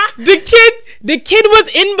 The kid was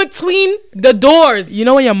in between the doors. You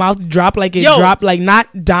know when your mouth dropped, like it dropped, like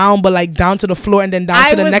not down, but like down to the floor and then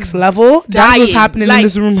down to the next level? That's what's happening in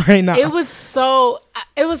this room right now. It was so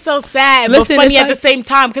sad, but funny at the same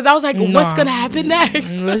time, because I was like, what's going to happen next?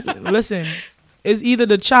 Listen. It's either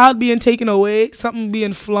the child being taken away, something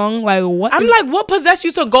being flung. Like what? I'm like, what possessed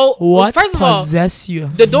you to go? What first of all, possess you?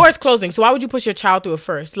 The door is closing, so why would you push your child through it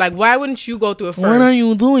first? Like, why wouldn't you go through it first? What are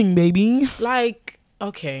you doing, baby? Like,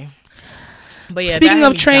 okay, but yeah. Speaking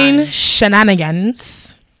of train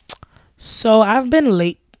shenanigans, so I've been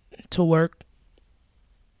late to work.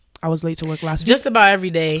 I was late to work last week. Just about every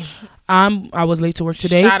day. I was late to work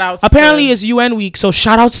today. Shout outs. Apparently, it's UN week, so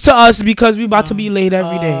shout outs to us because we about to be late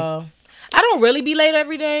every day. I don't really be late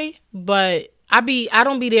every day, but I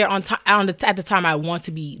don't be there on time at the time I want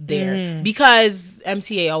to be there because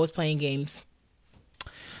MTA always playing games.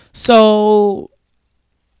 So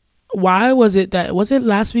why was it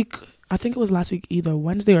last week? I think it was last week, either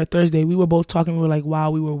Wednesday or Thursday. We were both talking. We were like,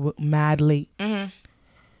 wow, we were mad late. Mm-hmm.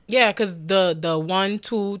 Yeah, because the 1,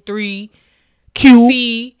 2, 3 Q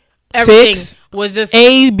C everything 6 was just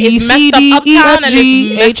A B C D E F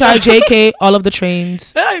G H I J K all of the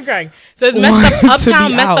trains. I'm crying. So it's messed up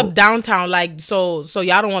uptown, messed up downtown. Like so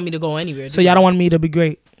y'all don't want me to go anywhere. So y'all don't want me to be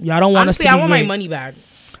great. Y'all don't want us to be great. I want my money back.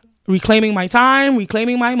 Reclaiming my time,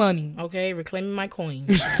 reclaiming my money. Okay, reclaiming my coin.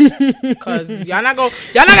 Cause y'all not gonna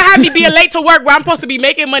have me being late to work where I'm supposed to be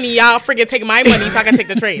making money. Y'all freaking take my money so I can take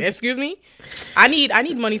the train. Excuse me. I need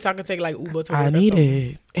money so I can take like Uber to work. I need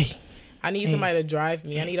it. Hey. I need somebody to drive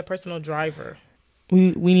me. I need a personal driver.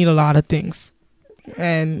 We need a lot of things.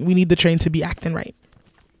 And we need the train to be acting right.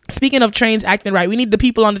 Speaking of trains acting right, we need the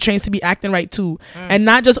people on the trains to be acting right too. And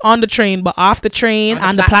not just on the train, but off the train,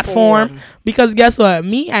 on the platform. Because guess what?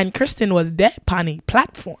 Me and Kristen was dead on a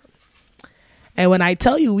platform. And when I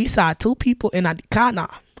tell you we saw two people in a corner,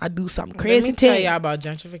 I do some crazy thing. Let me tell y'all about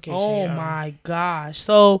gentrification. Oh my gosh.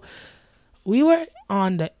 So we were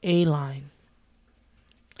on the A line.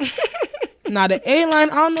 Now the A line,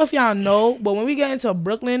 I don't know if y'all know, but when we get into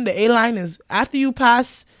Brooklyn, the A line is after you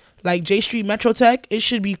pass like J Street Metro Tech, it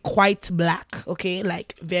should be quite black, okay?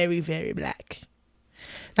 Like very, very black.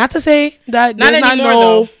 Not to say that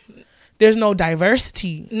there's no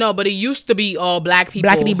diversity. No, but it used to be all black people.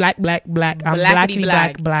 Blackity black. I'm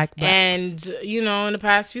blackity black. And you know, in the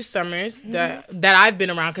past few summers that I've been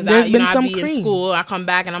around, because I be in school, I come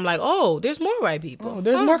back and I'm like, oh, there's more white people. Oh,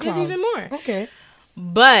 there's more clouds. There's even more. Okay.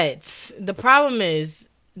 But the problem is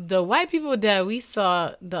the white people that we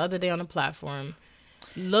saw the other day on the platform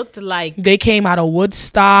looked like they came out of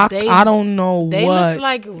Woodstock. I don't know they what. They looked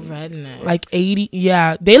like rednecks. Like 80.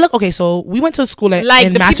 Yeah. They look okay. So we went to school in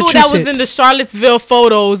the Massachusetts. People that was in the Charlottesville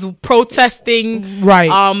photos protesting. Right.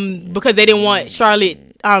 Because they didn't want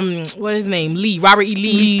Charlotte. What is his name? Robert E.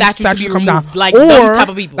 Lee statue to be removed. down. Like them type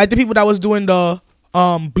of people. Like the people that was doing the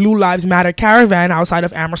Blue Lives Matter caravan outside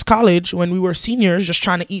of Amherst College when we were seniors, just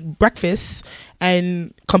trying to eat breakfast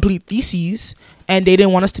and complete theses, and they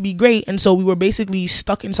didn't want us to be great, and so we were basically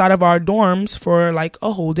stuck inside of our dorms for like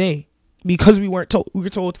a whole day because we were told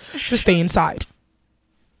to stay inside.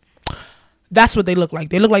 That's what they look like.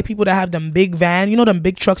 They look like people that have them big van, you know, them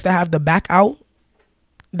big trucks that have the back out.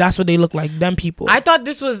 That's what they look like, them people. I thought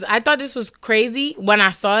this was crazy when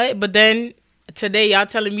I saw it, but then today y'all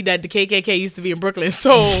telling me that the KKK used to be in Brooklyn,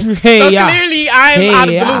 so clearly I'm out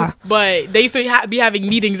of the loop. But they used to be having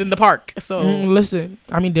meetings in the park. So listen,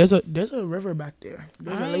 I mean, there's a river back there.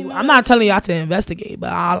 I'm not telling y'all to investigate,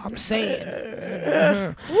 but all I'm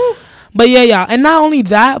saying. But yeah, and not only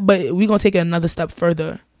that, but we gonna take it another step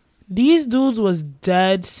further. These dudes was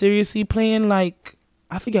dead seriously playing like,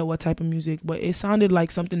 I forget what type of music, but it sounded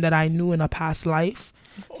like something that I knew in a past life.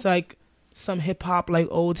 It's like some hip hop, like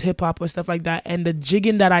old hip hop or stuff like that. And the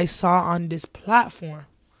jigging that I saw on this platform.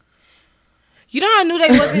 You know how I knew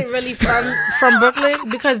they wasn't really from Brooklyn?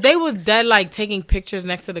 Because they was dead like taking pictures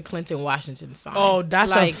next to the Clinton Washington sign. Oh,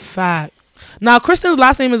 that's like, a fact. Now, Kristen's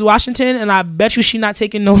last name is Washington, and I bet you she not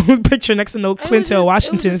taking no picture next to no Clinton or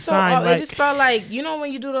Washington sign. It just felt like, you know,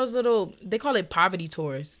 when you do those little, they call it poverty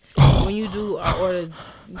tours. When you do, or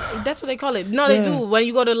that's what they call it. No, they do. When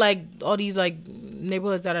you go to like all these like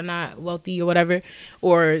neighborhoods that are not wealthy or whatever,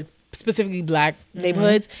 or specifically black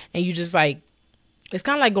neighborhoods, and you just like, it's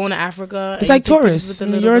kind of like going to Africa. It's like tourists.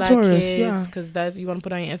 You're a tourist, yeah. Because that's you want to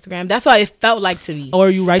put on your Instagram. That's what it felt like to me. Or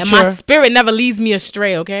you write my spirit never leads me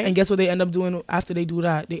astray, okay? And guess what they end up doing after they do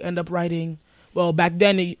that? They end up writing, well, back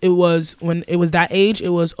then it was, when it was that age,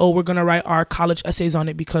 it was, we're going to write our college essays on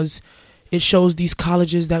it because it shows these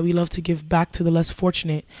colleges that we love to give back to the less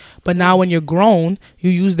fortunate. But now when you're grown,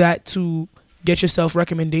 you use that to get yourself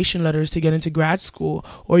recommendation letters to get into grad school,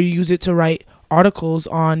 or you use it to write articles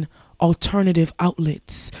on alternative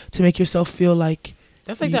outlets to make yourself feel like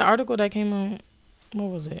that's like that article that came on, what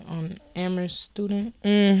was it, on Amherst student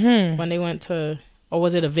when they went to, or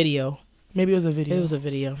was it a video? Maybe it was a video. It was a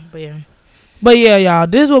video, but yeah, y'all,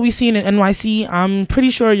 this is what we seen in NYC. I'm pretty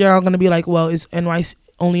sure y'all gonna be like, well, is NYC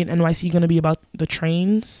only in NYC gonna be about the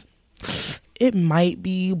trains? It might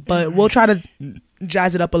be, but we'll try to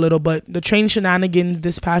jazz it up a little. But the train shenanigans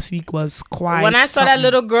this past week was quite. When I saw that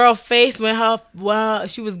little girl face when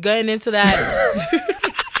she was getting into that,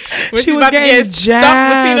 when she was about to get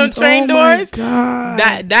stuck between them train doors,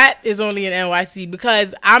 that is only in NYC,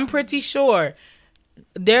 because I'm pretty sure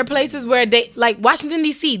there are places where they, like Washington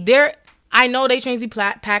D.C. I know they trains be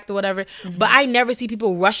packed or whatever, but I never see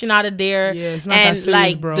people rushing out of there. Yeah, it's not that serious,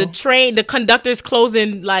 like bro. the conductors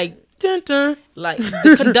closing like. Dun, dun. Like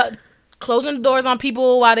closing the doors on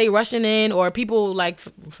people while they rushing in, or people like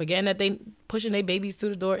forgetting that they pushing their babies through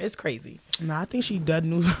the door. It's crazy. Nah, I think she dead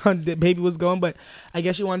knew the baby was going, but I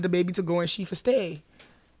guess she wanted the baby to go and she for stay.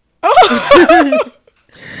 Oh.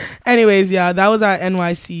 Anyways, yeah, that was our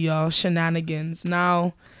NYC, y'all, shenanigans.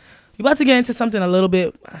 Now we're about to get into something a little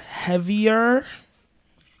bit heavier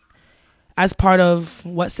as part of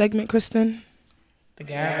what segment, Kristen? The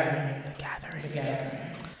Gathering. The Gathering.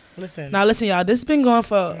 Listen, y'all. This has been going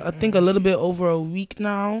for, I think, a little bit over a week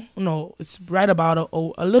now. No, it's right about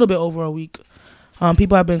a little bit over a week.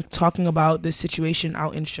 People have been talking about this situation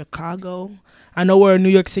out in Chicago. I know we're a New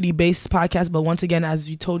York City-based podcast, but once again, as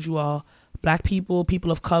we told you all, Black people,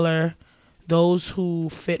 people of color, those who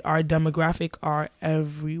fit our demographic are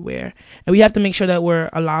everywhere. And we have to make sure that we're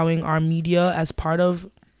allowing our media as part of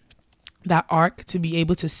that arc to be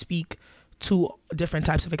able to speak to different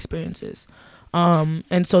types of experiences.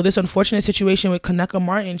 And so this unfortunate situation with Kaneka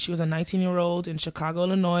Martin, she was a 19-year-old in Chicago,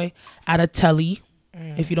 Illinois, at a telly.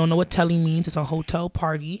 If you don't know what telly means, it's a hotel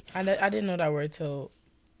party. I didn't know that word till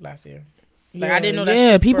last year. Like, I didn't know that.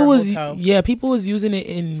 Yeah, people was using it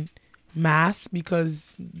in mass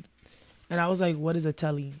because, and I was like, what is a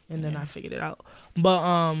telly? And then I figured it out.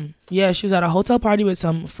 But yeah, she was at a hotel party with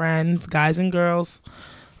some friends, guys and girls.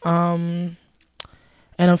 And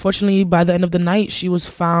unfortunately, by the end of the night, she was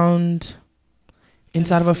found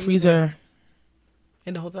inside of a freezer.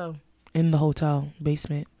 In the hotel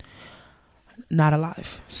basement. Not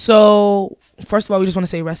alive. So, first of all, we just want to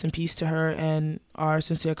say rest in peace to her and our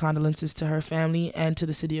sincere condolences to her family and to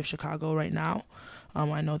the city of Chicago right now.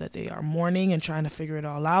 I know that they are mourning and trying to figure it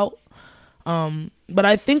all out. But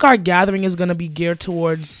I think our gathering is going to be geared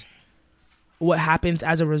towards what happens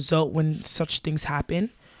as a result when such things happen.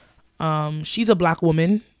 She's a Black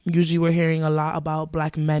woman. Usually we're hearing a lot about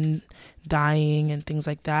Black men dying and things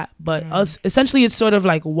like that. But essentially it's sort of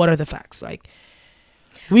like, what are the facts? Like,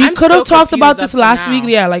 We I'm could have still talked about confused this up to last week. now.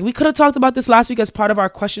 Yeah, like we could have talked about this last week as part of our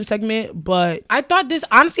question segment, but I thought this,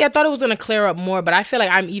 honestly, I thought it was going to clear up more, but I feel like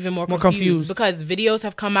I'm even more confused because videos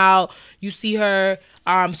have come out. You see her.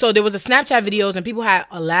 So there was a Snapchat videos and people had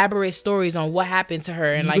elaborate stories on what happened to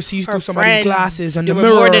her. And you like could see her through somebody's friends, glasses and there the were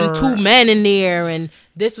mirror. more than 2 men in there and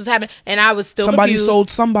this was happening. And I was still Somebody confused. sold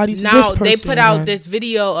somebody to now this person. they put out this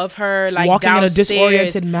video of her like walking downstairs, in a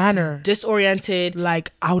disoriented manner. Disoriented.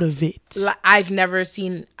 Like out of it. I've never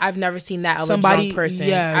seen that of Somebody, a drunk person.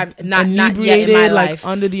 yeah, I've not yet inebriated, in my like life.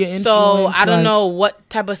 under the influence. So I don't like, know what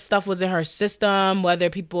type of stuff was in her system. Whether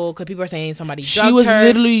people are saying somebody drugged her. She was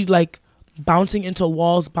literally like bouncing into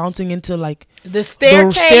walls, bouncing into like the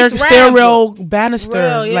staircase, stairrail banister.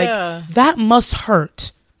 Real, yeah. Like that must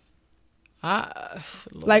hurt.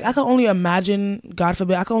 Like I can only imagine. God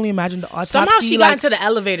forbid, I can only imagine the autopsy. Somehow she got like, into the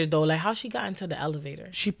elevator though. Like how she got into the elevator?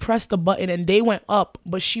 She pressed the button and they went up,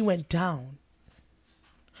 but she went down.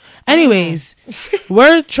 Anyways,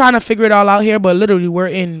 we're trying to figure it all out here, but literally we're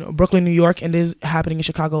in Brooklyn, New York, and this is happening in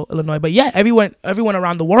Chicago, Illinois. But yeah, everyone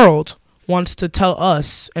around the world wants to tell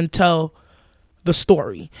us and tell the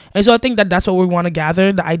story. And so I think that's what we want to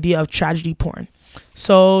gather, the idea of tragedy porn.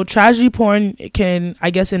 So tragedy porn can, I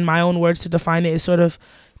guess in my own words to define it, is sort of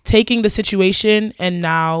taking the situation and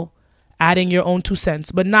now adding your own 2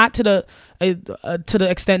 cents, but not to the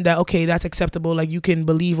extent that, okay, that's acceptable. Like you can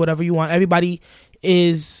believe whatever you want. Everybody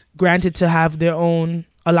is allowed to have their own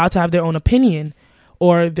opinion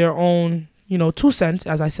or their own, 2 cents,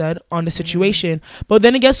 as I said, on the situation. But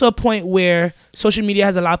then it gets to a point where social media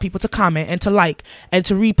has allowed people to comment and to like and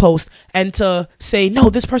to repost and to say, no,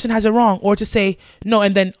 this person has it wrong, or to say no,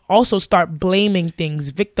 and then also start blaming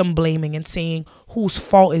things, victim blaming, and saying whose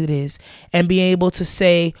fault it is, and being able to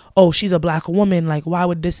say, oh, she's a black woman, like why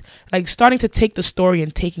would this, like starting to take the story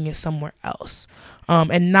and taking it somewhere else,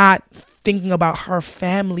 and not thinking about her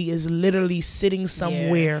family is literally sitting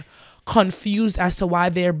somewhere confused as to why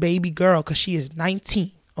their baby girl, because she is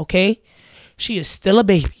 19, okay? She is still a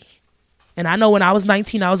baby. And I know when I was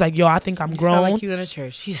 19, I was like, yo, I think I'm grown. Sound like you in a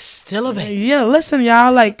church. She's still a baby. Yeah, listen,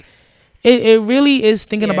 y'all, like, it really is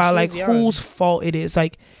thinking about, like, young. whose fault it is.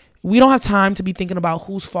 Like, we don't have time to be thinking about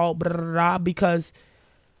whose fault, blah, blah, blah, because,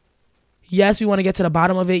 yes, we want to get to the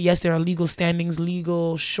bottom of it. Yes, there are legal standings,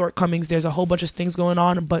 legal shortcomings. There's a whole bunch of things going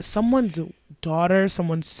on. But someone's daughter,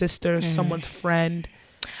 someone's sister, someone's friend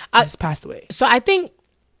has passed away. So I think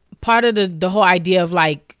part of the whole idea of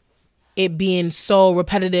like it being so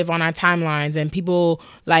repetitive on our timelines and people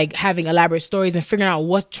like having elaborate stories and figuring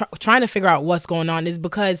out trying to figure out what's going on is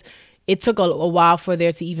because it took a while for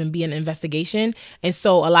there to even be an investigation. And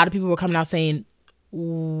so a lot of people were coming out saying,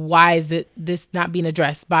 why is this not being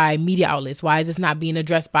addressed by media outlets? Why is this not being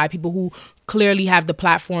addressed by people who clearly have the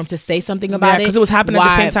platform to say something about it? Because it was happening at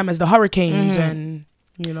the same time as the hurricanes and...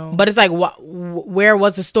 But it's like, where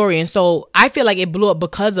was the story? And so I feel like it blew up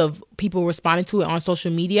because of people responding to it on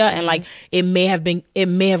social media, and like it may have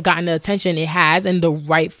gotten the attention it has, and the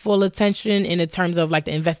rightful attention in the terms of like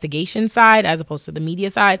the investigation side as opposed to the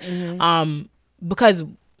media side, because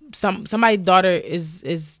somebody's daughter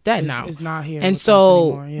is dead now, is not here, and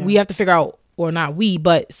so we have to figure out. Or not we,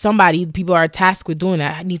 but people are tasked with doing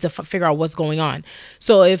that, need to figure out what's going on.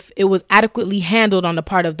 So if it was adequately handled on the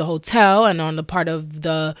part of the hotel and on the part of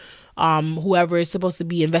the whoever is supposed to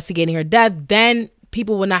be investigating her death, then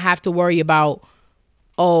people would not have to worry about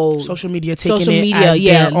social media taking it as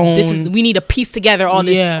their own. We need to piece together all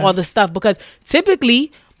this stuff, because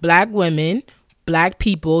typically black women, black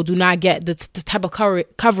people do not get the type of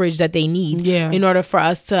coverage that they need in order for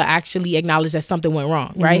us to actually acknowledge that something went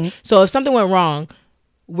wrong, right? So if something went wrong,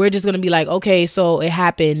 we're just going to be like, okay, so it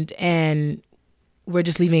happened and we're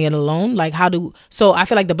just leaving it alone. Like so I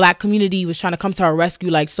feel like the black community was trying to come to our rescue.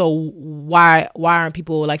 Like, so why aren't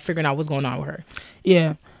people like figuring out what's going on with her?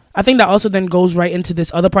 Yeah. I think that also then goes right into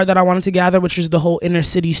this other part that I wanted to gather, which is the whole inner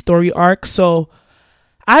city story arc. So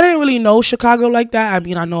I didn't really know Chicago like that. I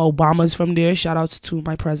mean, I know Obama's from there. Shout outs to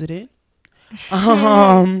my president.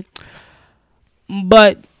 But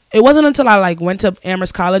it wasn't until I like went to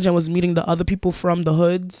Amherst College and was meeting the other people from the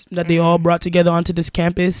hoods that they all brought together onto this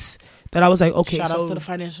campus that I was like, okay. Shout outs to the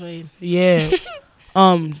financial aid. Yeah.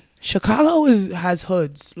 Chicago has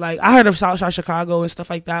hoods. Like I heard of Southside Chicago and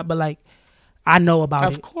stuff like that, but like I know about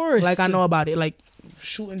it. Of course. Like I know about it. Like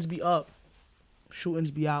shootings be up,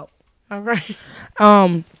 shootings be out. All right.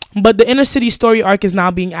 But the inner city story arc is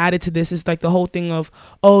now being added to this. It's like the whole thing of,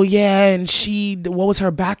 oh yeah, and what was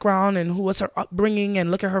her background and who was her upbringing,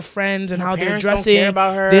 and look at her friends and how they're dressing. Don't care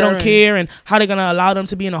about her, they don't care, and how they're gonna allow them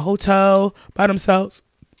to be in a hotel by themselves,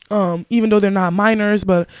 even though they're not minors.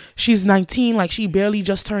 But she's 19, like she barely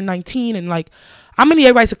just turned 19, and like I'm gonna need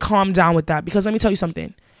everybody to calm down with that, because let me tell you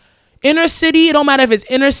something. Inner city, it don't matter if it's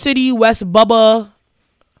inner city, West Bubba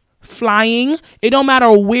flying. It don't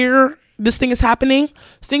matter where this thing is happening.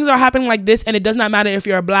 Things are happening like this, and it does not matter if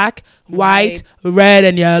you're black, white, red,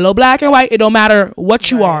 and yellow, black and white. It don't matter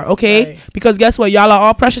what you are, okay? Because guess what? Y'all are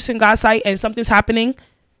all precious in God's sight, and something's happening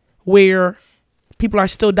where people are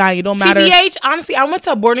still dying. It don't matter. TBH, honestly, I went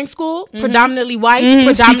to a boarding school, predominantly white,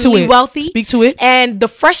 predominantly wealthy. Speak to it. And the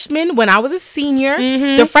freshmen, when I was a senior,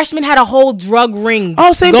 the freshmen had a whole drug ring.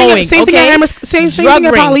 Oh, same going, thing. Same thing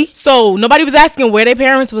at Poly. So nobody was asking where their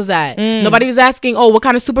parents was at. Nobody was asking, oh, what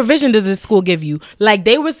kind of supervision does this school give you? Like,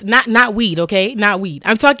 they was not weed, okay? Not weed.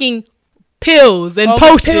 I'm talking pills and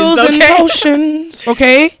potions. Pills and potions.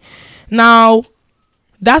 Okay. Now,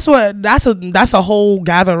 that's a whole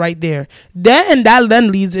gather right there. Then that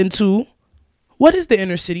leads into, what is the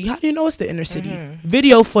inner city? How do you know it's the inner city?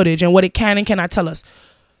 Video footage and what it can and cannot tell us.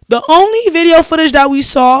 The only video footage that we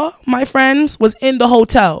saw, my friends, was in the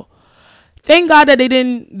hotel. Thank God that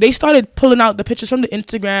they started pulling out the pictures from the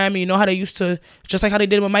Instagram. You know how they used to, just like how they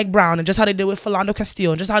did with Mike Brown, and just how they did with Philando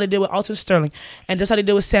Castile, and just how they did with Alton Sterling, and just how they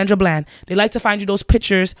did with Sandra Bland. They like to find you those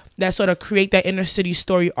pictures that sort of create that inner city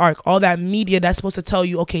story arc. All that media that's supposed to tell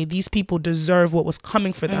you, okay, these people deserve what was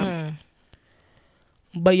coming for them.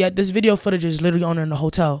 But yet this video footage is literally on in the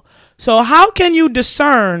hotel. So how can you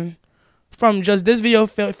discern from just this video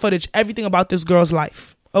footage everything about this girl's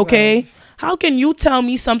life? Okay? Right. How can you tell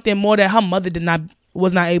me something more that her mother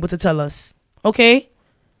was not able to tell us? Okay?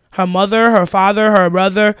 Her mother, her father, her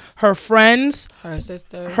brother, her friends, her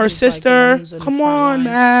sister. Like, come on,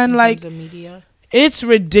 man. Like, it's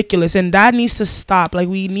ridiculous, and that needs to stop. Like,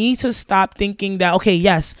 we need to stop thinking that, okay,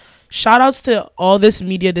 yes, shout outs to all this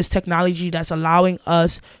media, this technology that's allowing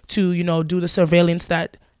us to, you know, do the surveillance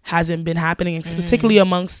that hasn't been happening, particularly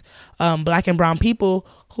amongst black and brown people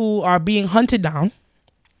who are being hunted down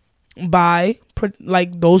by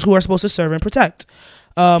like those who are supposed to serve and protect,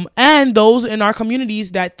 and those in our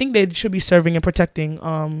communities that think they should be serving and protecting,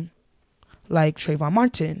 like Trayvon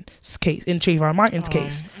Martin's case. In Trayvon Martin's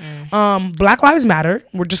case, Black Lives Matter.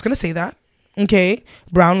 We're just gonna say that, okay?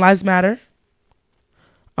 Brown Lives Matter.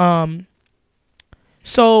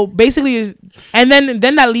 So basically, and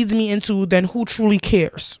then that leads me into then who truly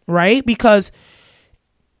cares, right? Because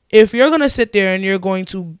if you're gonna sit there and you're going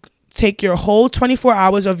to take your whole 24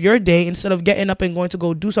 hours of your day, instead of getting up and going to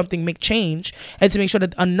go do something, make change, and to make sure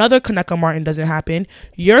that another Kaneka Martin doesn't happen,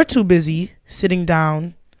 you're too busy sitting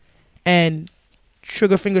down and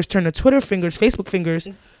trigger fingers turn to Twitter fingers, Facebook fingers,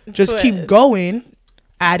 just keep going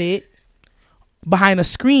at it behind a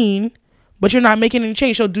screen, but you're not making any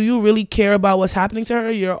change. So do you really care about what's happening to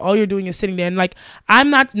her? All you're doing is sitting there. And like, I'm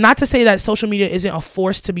not to say that social media isn't a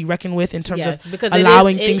force to be reckoned with in terms of because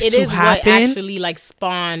allowing things to happen. It is what actually like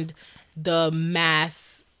spawned the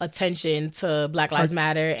mass attention to Black Lives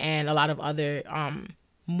Matter and a lot of other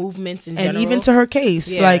movements in general. And even to her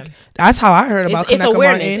case, like, that's how I heard about it's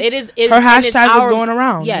awareness. Martin. It is her hashtag was going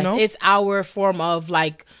around. Yes, you know? It's our form of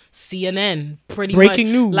like CNN, pretty breaking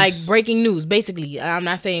much news, like breaking news. Basically, I'm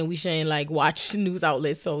not saying we shouldn't like watch news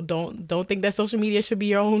outlets. So don't think that social media should be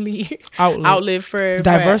your only outlet for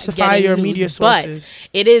diversify your news. Media sources.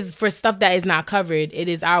 But it is for stuff that is not covered. It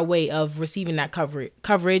is our way of receiving that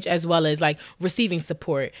coverage as well as like receiving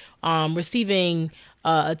support, receiving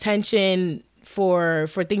attention for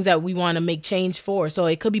things that we want to make change for. So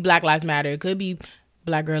it could be Black Lives Matter. It could be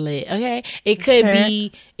Black Girl Lit. Okay, it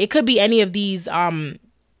could be any of these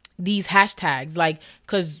hashtags, like,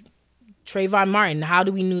 because Trayvon Martin, how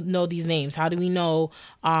do we know these names? How do we know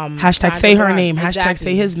hashtag say her name, hashtag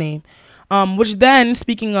say his name, which then,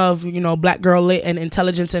 speaking of, you know, Black Girl Lit and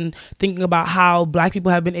intelligence and thinking about how Black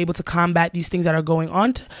people have been able to combat these things that are going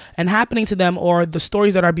on and happening to them, or the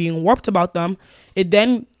stories that are being warped about them, it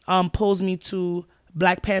then pulls me to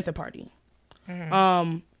Black Panther Party.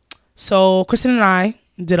 So Kristen and I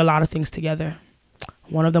did a lot of things together.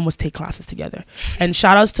 One of them was take classes together. And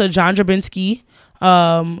shout outs to John Drabinski,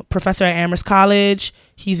 professor at Amherst College.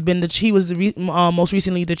 He was most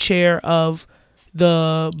recently the chair of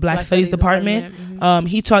the Black Studies Department.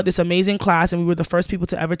 He taught this amazing class, and we were the first people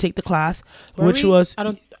to ever take the class, was I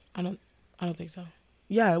don't think so.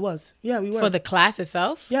 Yeah, it was. Yeah, we were. For the class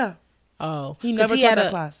itself? Yeah. Oh. He never taught that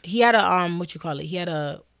class. He had a He had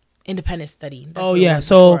a independent study. So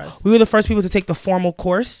we were the first people to take the formal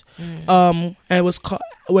course. And it was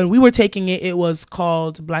when we were taking it, it was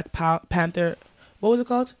called Black Panther. What was it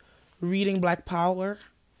called? Reading Black Power.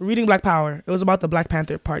 It was about the Black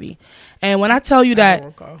Panther Party. And when I tell you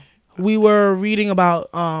that we were reading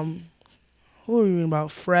about who were we reading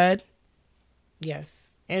about? Fred.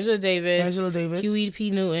 Yes. Angela Davis. Huey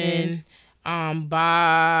P. Newton.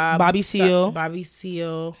 Bobby Seale. Bobby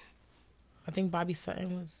Seale. I think Bobby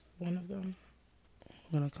Sutton was one of them.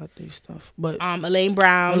 I'm gonna cut these stuff, but Elaine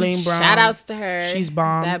Brown. Shout outs to her. She's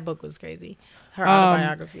bomb. That book was crazy. Her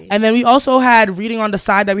autobiography. And then we also had reading on the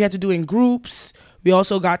side that we had to do in groups. We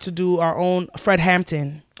also got to do our own Fred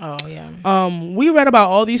Hampton. Oh yeah. We read about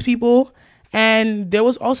all these people, and there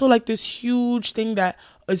was also like this huge thing that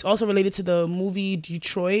is also related to the movie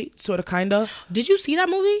Detroit, sort of, kinda. Did you see that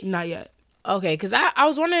movie? Not yet. Okay, because I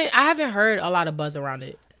was wondering. I haven't heard a lot of buzz around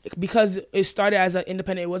it. Because it started as an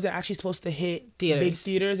independent, it wasn't actually supposed to hit big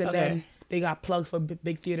theaters, and okay. then they got plugged for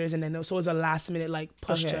big theaters, and then so it was a last minute like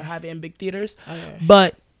push to have it in big theaters. Okay.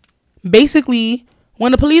 But basically,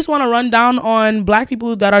 when the police want to run down on black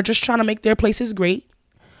people that are just trying to make their places great,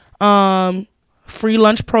 free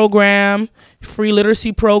lunch program, free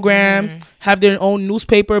literacy program, have their own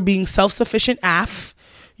newspaper, being self-sufficient AF.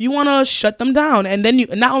 You want to shut them down, and then you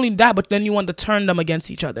not only that, but then you want to turn them against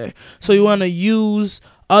each other. So you want to use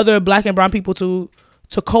other black and brown people to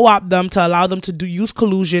co-opt them, to allow them to use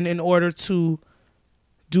collusion in order to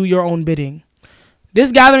do your own bidding.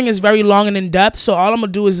 This gathering is very long and in depth, so all I'm gonna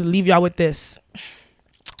do is leave y'all with this.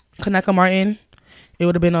 Kaneka Martin, it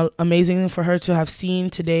would have been amazing for her to have seen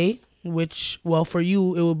today, which, well, for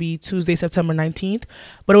you it will be Tuesday, September 19th,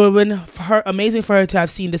 but it would have been amazing for her to have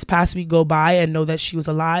seen this past week go by and know that she was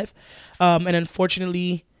alive, and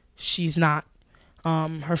unfortunately she's not.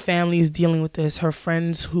 Her family is dealing with this. Her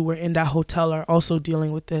friends who were in that hotel are also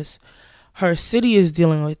dealing with this. Her city is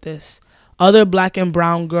dealing with this. Other black and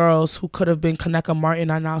brown girls who could have been Kaneka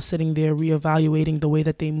Martin are now sitting there reevaluating the way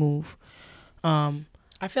that they move.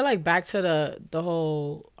 I feel like back to the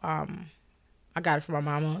whole I got it from my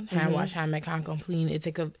mama. Hand wash, hand make, hand clean. It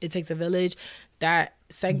takes a village. That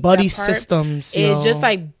buddy that part systems. It's just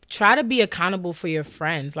like, try to be accountable for your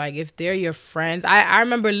friends. Like, if they're your friends, I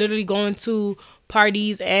remember literally going to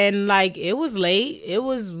parties and like it was late.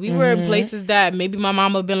 We were in places that maybe my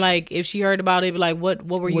mama been like, if she heard about it, be like, what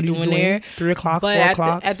were you doing there? 3 o'clock, but 4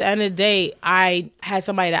 o'clock. At the end of the day, I had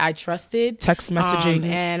somebody that I trusted. Text messaging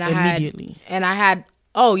and immediately. I had.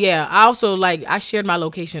 Oh yeah, I also I shared my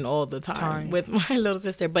location all the time with my little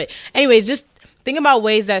sister. But anyways, just think about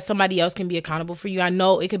ways that somebody else can be accountable for you. I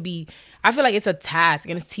know it could be. I feel like it's a task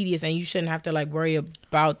and it's tedious, and you shouldn't have to worry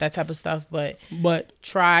about that type of stuff. But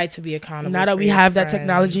try to be accountable. Now that we have that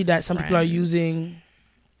technology that some people are using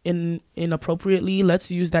inappropriately,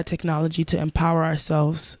 let's use that technology to empower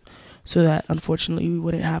ourselves, so that unfortunately we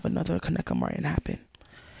wouldn't have another Kaneka Martin happen.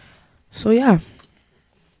 So yeah.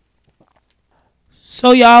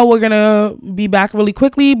 So y'all, we're gonna be back really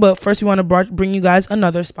quickly, but first we want to bring you guys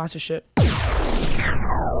another sponsorship.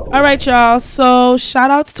 All right, y'all. So shout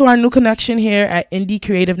outs to our new connection here at Indie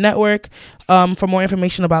Creative Network. For more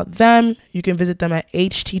information about them, you can visit them at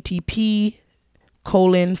http://icn.dj/.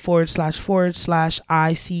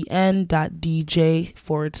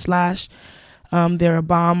 They're a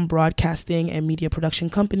bomb broadcasting and media production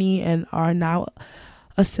company and are now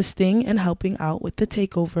assisting and helping out with the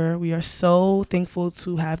takeover. We are so thankful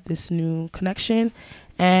to have this new connection,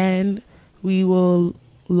 and we will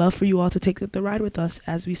love for you all to take the ride with us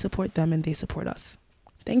as we support them and they support us.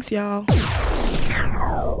 Thanks, y'all.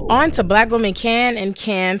 On to Black Women Can and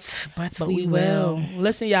Can't, but we will.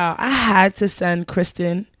 Listen, y'all, I had to send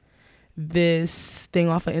Kristen this thing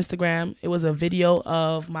off of Instagram. It was a video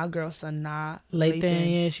of my girl Sanaa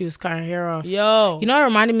Lathan. Yeah, she was cutting her hair off. Yo, you know, it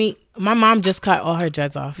reminded me, my mom just cut all her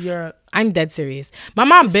dreads off. I'm dead serious. My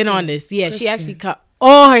mom been on this. Yeah, she actually cut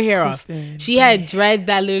all her hair off. She had dreads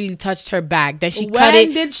that literally touched her back. Then she cut it.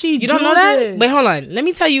 When did she You don't know that? Wait, hold on. Let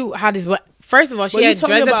me tell you how this went. First of all, she had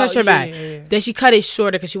dreads that touched her back. Yeah. Then she cut it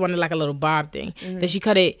shorter because she wanted like a little bob thing. Then she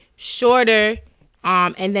cut it shorter.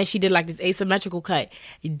 And then she did like this asymmetrical cut.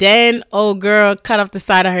 Then old girl cut off the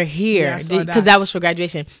side of her hair because that was for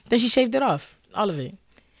graduation. Then she shaved it off, all of it.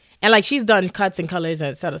 And like she's done cuts and colors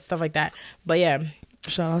and stuff like that. But yeah,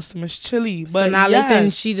 shout out to Miss Chili. But so now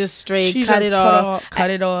Lathan, she just straight cut it off.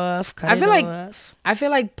 I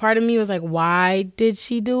feel like part of me was like, why did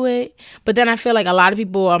she do it? But then I feel like a lot of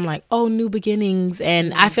people, I'm like, oh, new beginnings.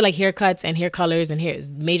 And I feel like haircuts and hair colors and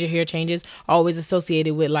major hair changes are always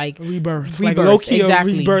associated with like rebirth. Like low-key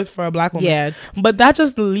rebirth for a black woman. Yeah. But that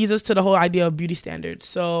just leads us to the whole idea of beauty standards.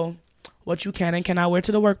 So what you can and cannot wear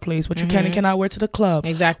to the workplace, what you can and cannot wear to the club.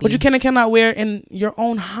 Exactly. What you can and cannot wear in your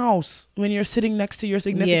own house when you're sitting next to your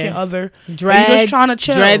significant other. Dreads, just trying to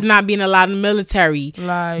chill. Dreads not being allowed in the military.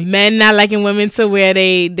 Like men not liking women to wear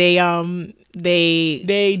they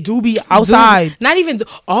doobie outside. Not even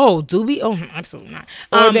doobie. Oh, absolutely not.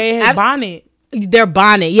 Or they have bonnet. Their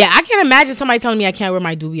bonnet. Yeah, I can't imagine somebody telling me I can't wear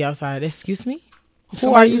my doobie outside. Excuse me.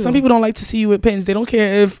 Who are you? Some people don't like to see you with pins. They don't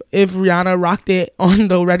care if Rihanna rocked it on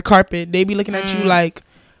the red carpet. They be looking at you like,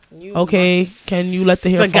 okay, can you let the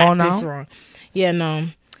hair fall now? Wrong. Yeah, no.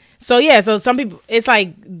 So yeah, so some people, it's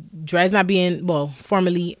like dreads not being, well,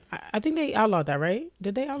 formerly, I think they outlawed that, right?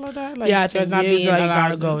 Did they outlaw that? Like, yeah, I think not being like,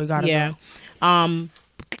 it gotta go.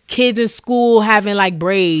 Kids in school having like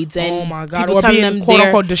braids and oh my god, people or telling being them quote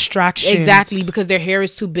unquote distractions. Exactly, because their hair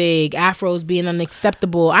is too big, afros being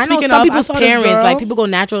unacceptable. I know Speaking some of, people's parents, like people go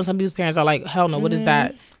natural and some people's parents are like, hell no, what is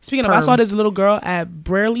that? Speaking of, I saw this little girl at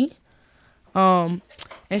Brearley, and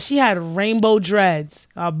she had rainbow dreads,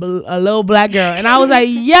 a little black girl, and I was like,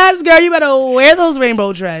 yes, girl, you better wear those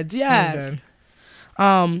rainbow dreads, yes.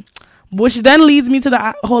 Which then leads me to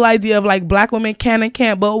the whole idea of like black women can and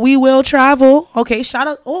can't, but we will travel. Okay, shout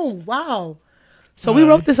out. Oh, wow. So we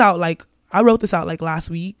wrote this out like, I wrote this out like last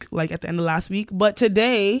week, like at the end of last week. But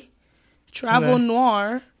today, Travel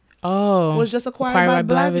Noir was just acquired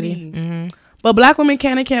by Blavity. Mm-hmm. But black women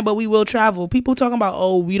can and can't, but we will travel. People talking about,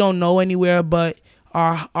 oh, we don't know anywhere, but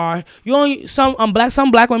some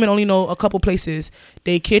black women only know a couple places.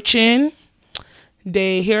 They kitchen,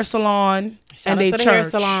 they hair salon, and they church. Hair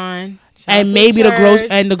salon. And maybe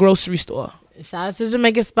the grocery store. Shout out to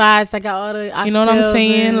Jamaican spots that got all the, you know what I'm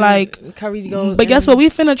saying, like curry gold. But guess what? We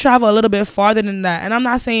finna travel a little bit farther than that. And I'm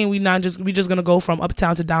not saying we just gonna go from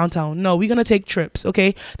uptown to downtown. No, we're gonna take trips.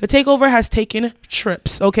 Okay, the takeover has taken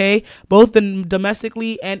trips. Okay, both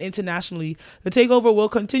domestically and internationally. The takeover will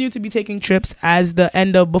continue to be taking trips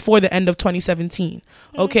before the end of 2017.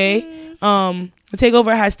 Okay, the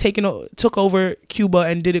takeover has took over Cuba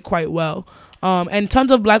and did it quite well. And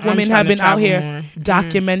tons of black women have been out here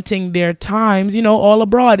documenting their times, all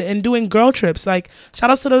abroad and doing girl trips. Like,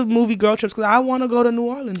 shout outs to the movie Girl Trips, because I want to go to New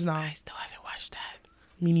Orleans now. I still haven't watched that.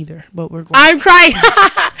 Me neither, but we're going. I'm crying.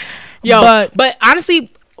 Yo, but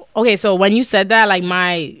honestly, okay, so when you said that, like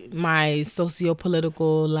my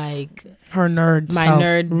socio-political, like her nerd, my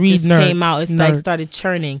nerd just came out. It's like started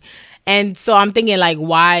churning, and so I'm thinking like,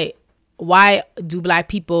 why do black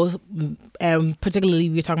people, and particularly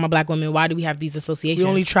we're talking about black women, why do we have these associations? We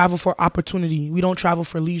only travel for opportunity. We don't travel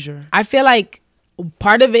for leisure. I feel like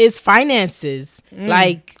part of it is finances.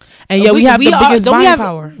 Like, and yeah, we have the biggest buying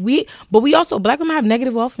power. But we also, black women have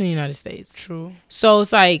negative wealth in the United States. True. So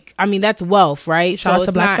it's like, I mean, that's wealth, right? Shout out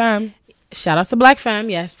to Black Femme. Shout out to Black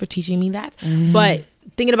Femme, yes, for teaching me that. But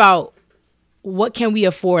thinking about what can we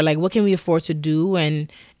afford? Like, what can we afford to do?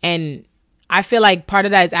 And I feel like part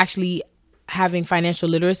of that is actually having financial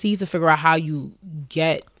literacy to figure out how you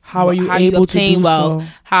able to do wealth, so.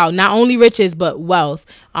 how not only riches but wealth,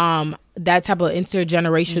 that type of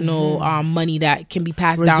intergenerational money that can be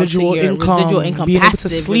passed down to your residual income, being able to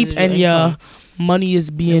sleep and your money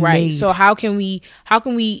is being made. So how can we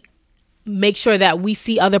make sure that we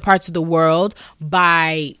see other parts of the world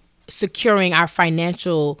by securing our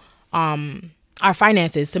finances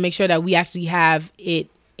to make sure that we actually have it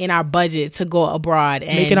in our budget to go abroad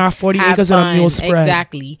and making our 40 acres and a mule spread.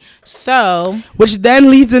 Exactly. So, which then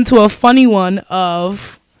leads into a funny one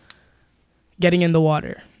of getting in the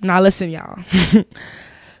water. Now listen, y'all.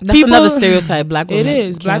 That's another stereotype. Black women. It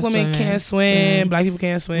is. Black women can't swim. Black people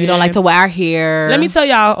can't swim. We don't like to wear our hair. Let me tell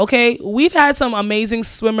y'all, okay, we've had some amazing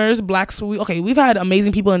swimmers, we've had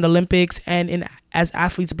amazing people in the Olympics and as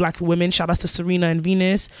athletes, black women. Shout outs to Serena and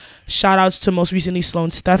Venus. Shout outs to most recently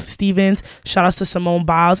Sloane Stephens. Shout outs to Simone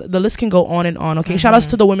Biles. The list can go on and on, okay? Shout outs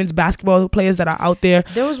to the women's basketball players that are out there.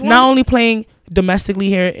 Not only playing domestically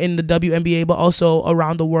here in the WNBA, but also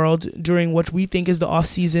around the world during what we think is the off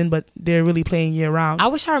season, but they're really playing year round. I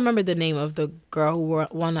wish I remembered the name of the girl who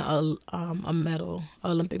won a medal,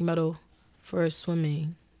 Olympic medal for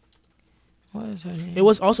swimming. What is her name? It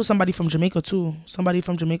was also somebody from Jamaica too. Somebody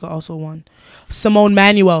from Jamaica also won. Simone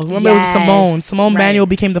Manuel. Remember, it was Simone. Simone Manuel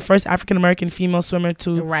became the first African American female swimmer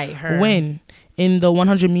to win in the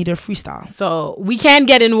 100-meter freestyle. So we can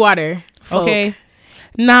get in water, folk. Okay.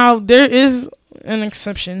 Now there is an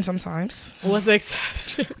exception sometimes. What's the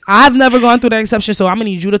exception? I've never gone through that exception, so I'm gonna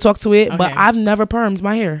need you to talk to it. Okay. But I've never permed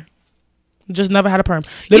my hair. Just never had a perm.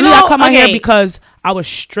 Literally, I cut my hair because I was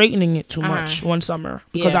straightening it too much one summer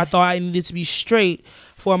because I thought I needed to be straight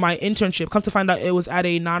for my internship. Come to find out, it was at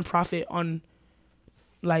a nonprofit on,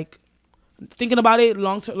 like, thinking about it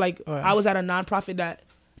long term. Like, I was at a nonprofit that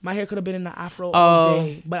my hair could have been in the afro all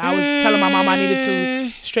day, but I was telling my mom I needed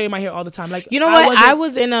to straighten my hair all the time. Like, you know what? I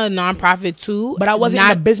was in a nonprofit too, but I wasn't in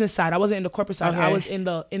the business side. I wasn't in the corporate side. I was in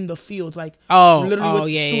the field, like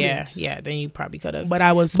literally with students. Yeah. Then you probably could have. But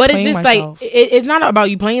I was. But it's just myself. Like it's not about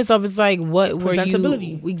you playing yourself. It's like what were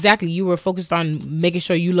you exactly? You were focused on making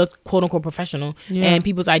sure you look quote unquote professional and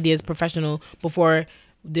people's ideas professional before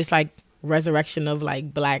this like resurrection of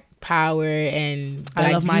like Black power and Black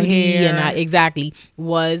I love my beauty hair. and exactly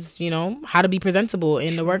was, you know, how to be presentable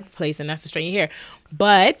in the workplace, and that's to straighten your hair.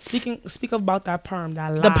 But Speak about that perm,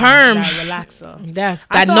 that the lie, perm, that relaxer. that's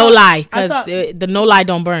I that saw- no lie, I saw- because the no lie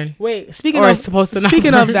don't burn. Wait, speaking Or of it's supposed to not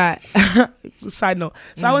speaking of burn. that, side note.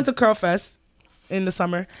 So I went to Curl Fest in the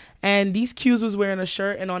summer, and these Qs was wearing a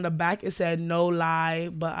shirt, and on the back it said "No lie,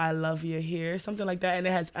 but I love your hair," something like that, and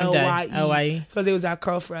it has LYE LYE. because it was at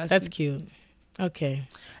Curl Fest. That's cute. Okay.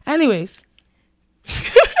 Anyways,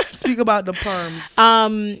 speak about the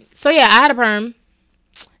perms. So yeah, I had a perm,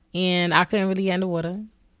 and I couldn't really get in the water.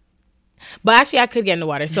 But actually, I could get in the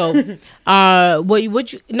water. So,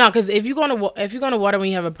 because if you go in the water when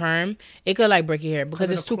you have a perm, it could like break your hair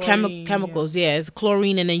because of it's the two chlorine, chemicals. Yeah, it's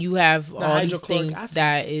chlorine, and then you have all these hydrochloric things acid.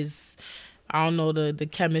 that is, I don't know the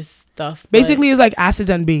chemist stuff. but- Basically, it's like acids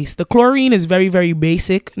and base. The chlorine is very, very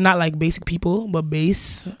basic, not like basic people, but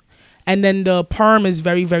base. And then the perm is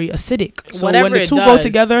very, very acidic. So Whatever when the it two go does.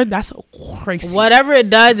 together, that's crazy. whatever it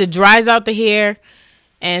does, it dries out the hair.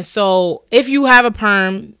 And so if you have a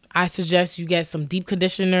perm, I suggest you get some deep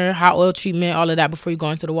conditioner, hot oil treatment, all of that before you go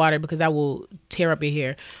into the water, because that will tear up your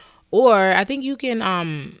hair. Or I think you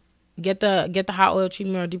can get the hot oil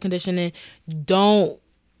treatment or deep conditioning. Don't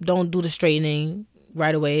do the straightening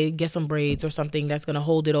right away. Get some braids or something that's gonna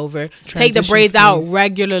hold it over. Take the Transition braids out phase.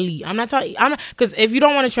 regularly. I'm not because if you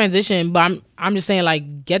don't want to transition, but I'm just saying,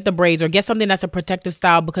 like, get the braids or get something that's a protective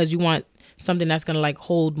style, because you want something that's gonna like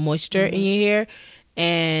hold moisture in your hair.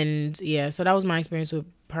 And yeah, so that was my experience with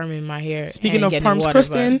perming my hair. Speaking and of getting in perms, water,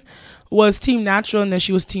 Kristen was team natural, and then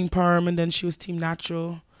she was team perm, and then she was team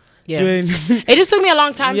natural. but, yeah, Doing- it just took me a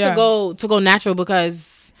long time Yeah. to go natural,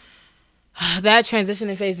 because that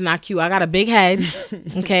transitioning phase is not cute. I got a big head.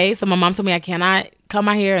 Okay, so my mom told me I cannot cut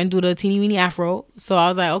my hair and do the teeny weeny afro. So I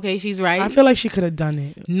was like, okay, she's right. I feel like she could have done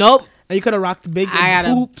it. Nope. And you could have rocked big I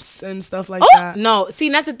gotta- hoops and stuff like Oh that. no! See,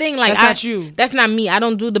 that's the thing. Like, That's not you. That's not me. I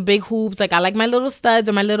don't do the big hoops. Like, I like my little studs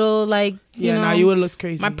or my little like you know, you would look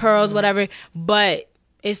crazy. my pearls, whatever. But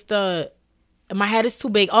it's my head is too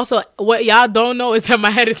big. Also, what y'all don't know is that my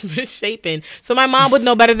head is misshapen. So my mom would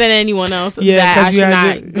know better than anyone else Yeah, that I 'cause you should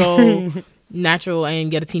had not go natural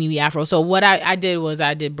and get a teeny wee afro. So what I did was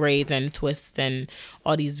I did braids and twists and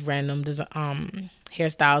all these random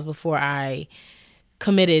hairstyles before I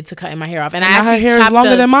committed to cutting my hair off. And I Now her actually hair is chopped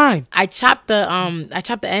longer than mine. I chopped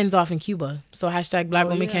the ends off in Cuba. So hashtag Black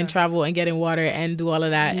women yeah. can travel and get in water and do all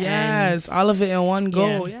of that. Yes, all of it in one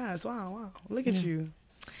go. Yeah. Yes, wow. Look at you. And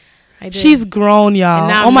I did. She's grown, y'all. And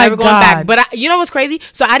now Oh I'm my never god. going back. But you know what's crazy?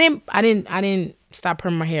 So I didn't stop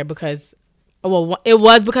perming my hair because, well, it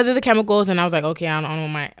was because of the chemicals, and I was like, okay, I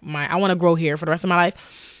don't want I want to grow hair for the rest of my life.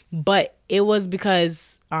 But it was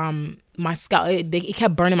because my scalp it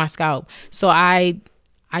kept burning my scalp. So I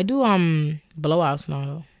do blowouts now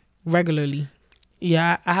though, regularly.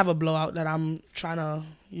 Yeah, I have a blowout that I'm trying to,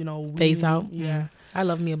 Phase wean. out. Yeah. I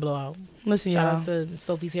love me a blowout. Listen, Shout y'all. out to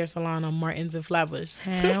Sophie's Hair Salon on Martins and Flatbush.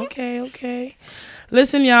 Okay.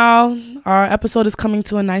 Listen, y'all. Our episode is coming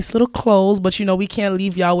to a nice little close, but we can't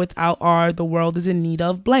leave y'all without our "The World is in Need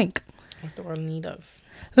of" blank. What's the world in need of?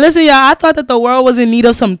 Listen, y'all. I thought that the world was in need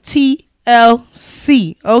of some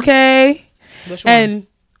TLC. Okay, Which one? and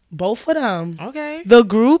both of them, Okay. the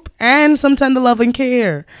group and some tender love and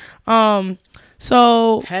care.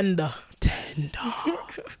 So Tender.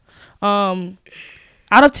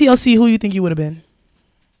 out of TLC, who you think you would have been?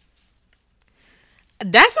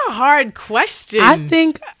 That's a hard question. I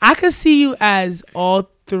think I could see you as all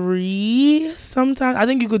three sometimes. I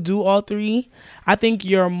think you could do all three. I think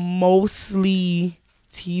you're mostly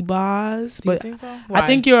T-Boz, Do you but think so? I Why?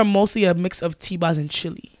 think you're mostly a mix of T-Boz and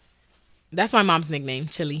Chili. That's my mom's nickname,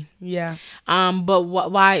 Chili. Yeah, But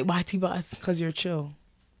why T-Boz? because you're chill.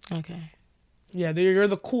 Okay. Yeah, you're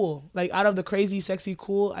the cool. Like, out of the crazy, sexy,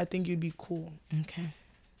 cool, I think you'd be cool. Okay.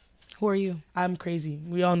 Who are you? I'm crazy.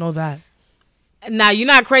 We all know that. Now, you're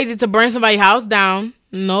not crazy to burn somebody's house down.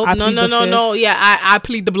 Nope. I No. plead the No. Yeah, I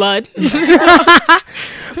plead the blood.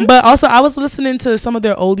 But also, I was listening to some of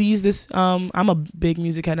their oldies. I'm a big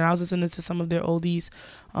music head, and I was listening to some of their oldies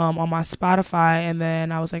on my Spotify, and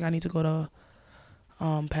then I was like, I need to go to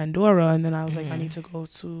Pandora, and then I was like, I need to go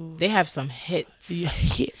to They have some hits.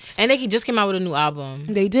 hits. And they just came out with a new album.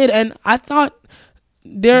 They did, and I thought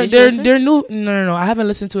they're Did you listen? new. No. I haven't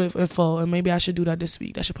listened to it in full, and maybe I should do that this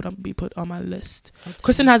week. That should be put on my list.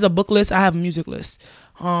 Kristen has a book list. I have a music list.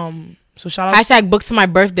 So shout out. Hashtag books for my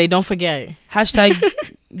birthday. Don't forget. Hashtag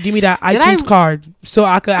give me that Did iTunes I- card so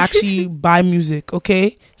I could actually buy music,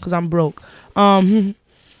 okay? Because I'm broke.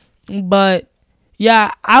 But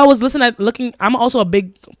Yeah, I was looking. I'm also a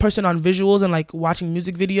big person on visuals and like watching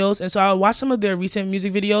music videos, and so I watched some of their recent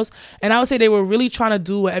music videos, and I would say they were really trying to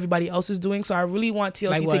do what everybody else is doing. So I really want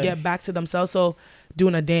TLC to get back to themselves. So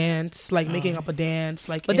doing a dance, like making up a dance,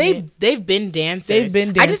 like. But they've been dancers.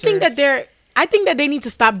 I just think that I think that they need to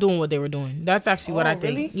stop doing what they were doing. That's actually what I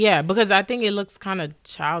think. Really? Yeah, because I think it looks kind of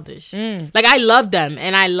childish. Like, I love them,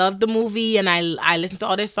 and I love the movie, and I listen to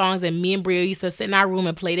all their songs, and me and Bria used to sit in our room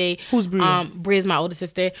and play Who's Bria? Bria's my older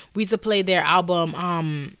sister. We used to play their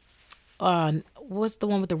album, what's the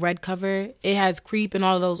one with the red cover? It has Creep and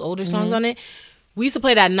all of those older songs on it. We used to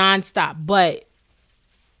play that nonstop, but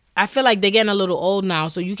I feel like they're getting a little old now,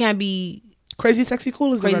 so you can't be... Crazy Sexy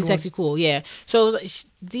Cool is the Crazy Sexy Cool, yeah. So it was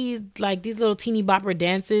these little teeny bopper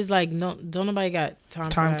dances, like don't nobody got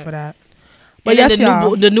time for that. But yes,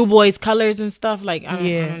 the new boys colors and stuff, like I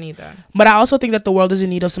don't need that. But I also think that the world is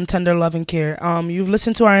in need of some tender love and care. You've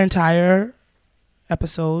listened to our entire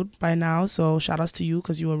episode by now, so shout outs to you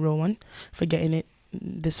because you're a real one for getting it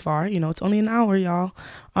this far. You know, it's only an hour, y'all.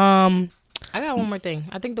 I got one more thing.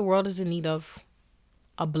 I think the world is in need of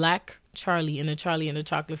a black Charlie and the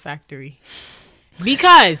Chocolate Factory.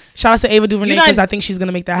 Because shout out to Ava DuVernay because I think she's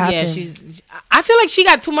gonna make that happen. Yeah, I feel like she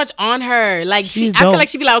got too much on her. Like I feel like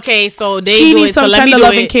she'd be like, okay, so they she do it, so let me do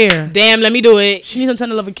it. Care. Damn, let me do it. She needs some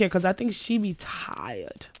tender love and care because I think she'd be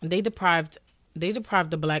tired. They deprived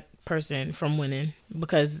the black person from winning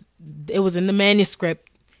because it was in the manuscript.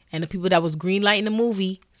 And the people that was greenlighting the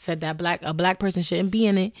movie said that a black person shouldn't be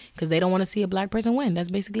in it because they don't want to see a black person win.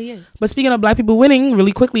 That's basically it. But speaking of black people winning,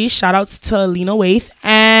 really quickly, shout outs to Lena Waithe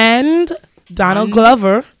and Donald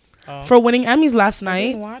Glover for winning Emmys last night. I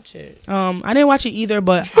didn't watch it. I didn't watch it either,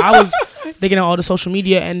 but I was digging at all the social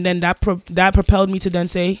media, and then that propelled me to then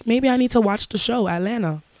say maybe I need to watch the show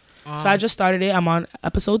Atlanta. So I just started it. I'm on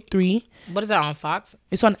episode 3. What is that on Fox?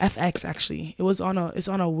 It's on FX actually. It's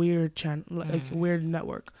on a weird channel, like weird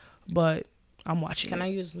network. But I'm watching. Can I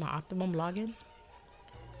use my Optimum login?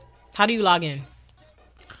 How do you log in?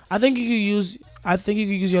 I think you could use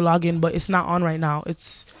your login, but it's not on right now.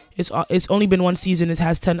 It's only been one season. It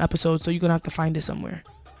has 10 episodes, so you're gonna have to find it somewhere.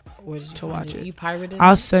 Where did you watch it? You pirated it?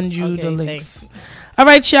 I'll send you the links. Thanks. All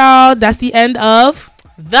right, y'all. That's the end of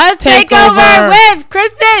The Takeover with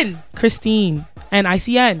Christine and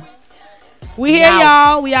ICN. We here,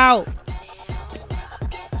 y'all. We out.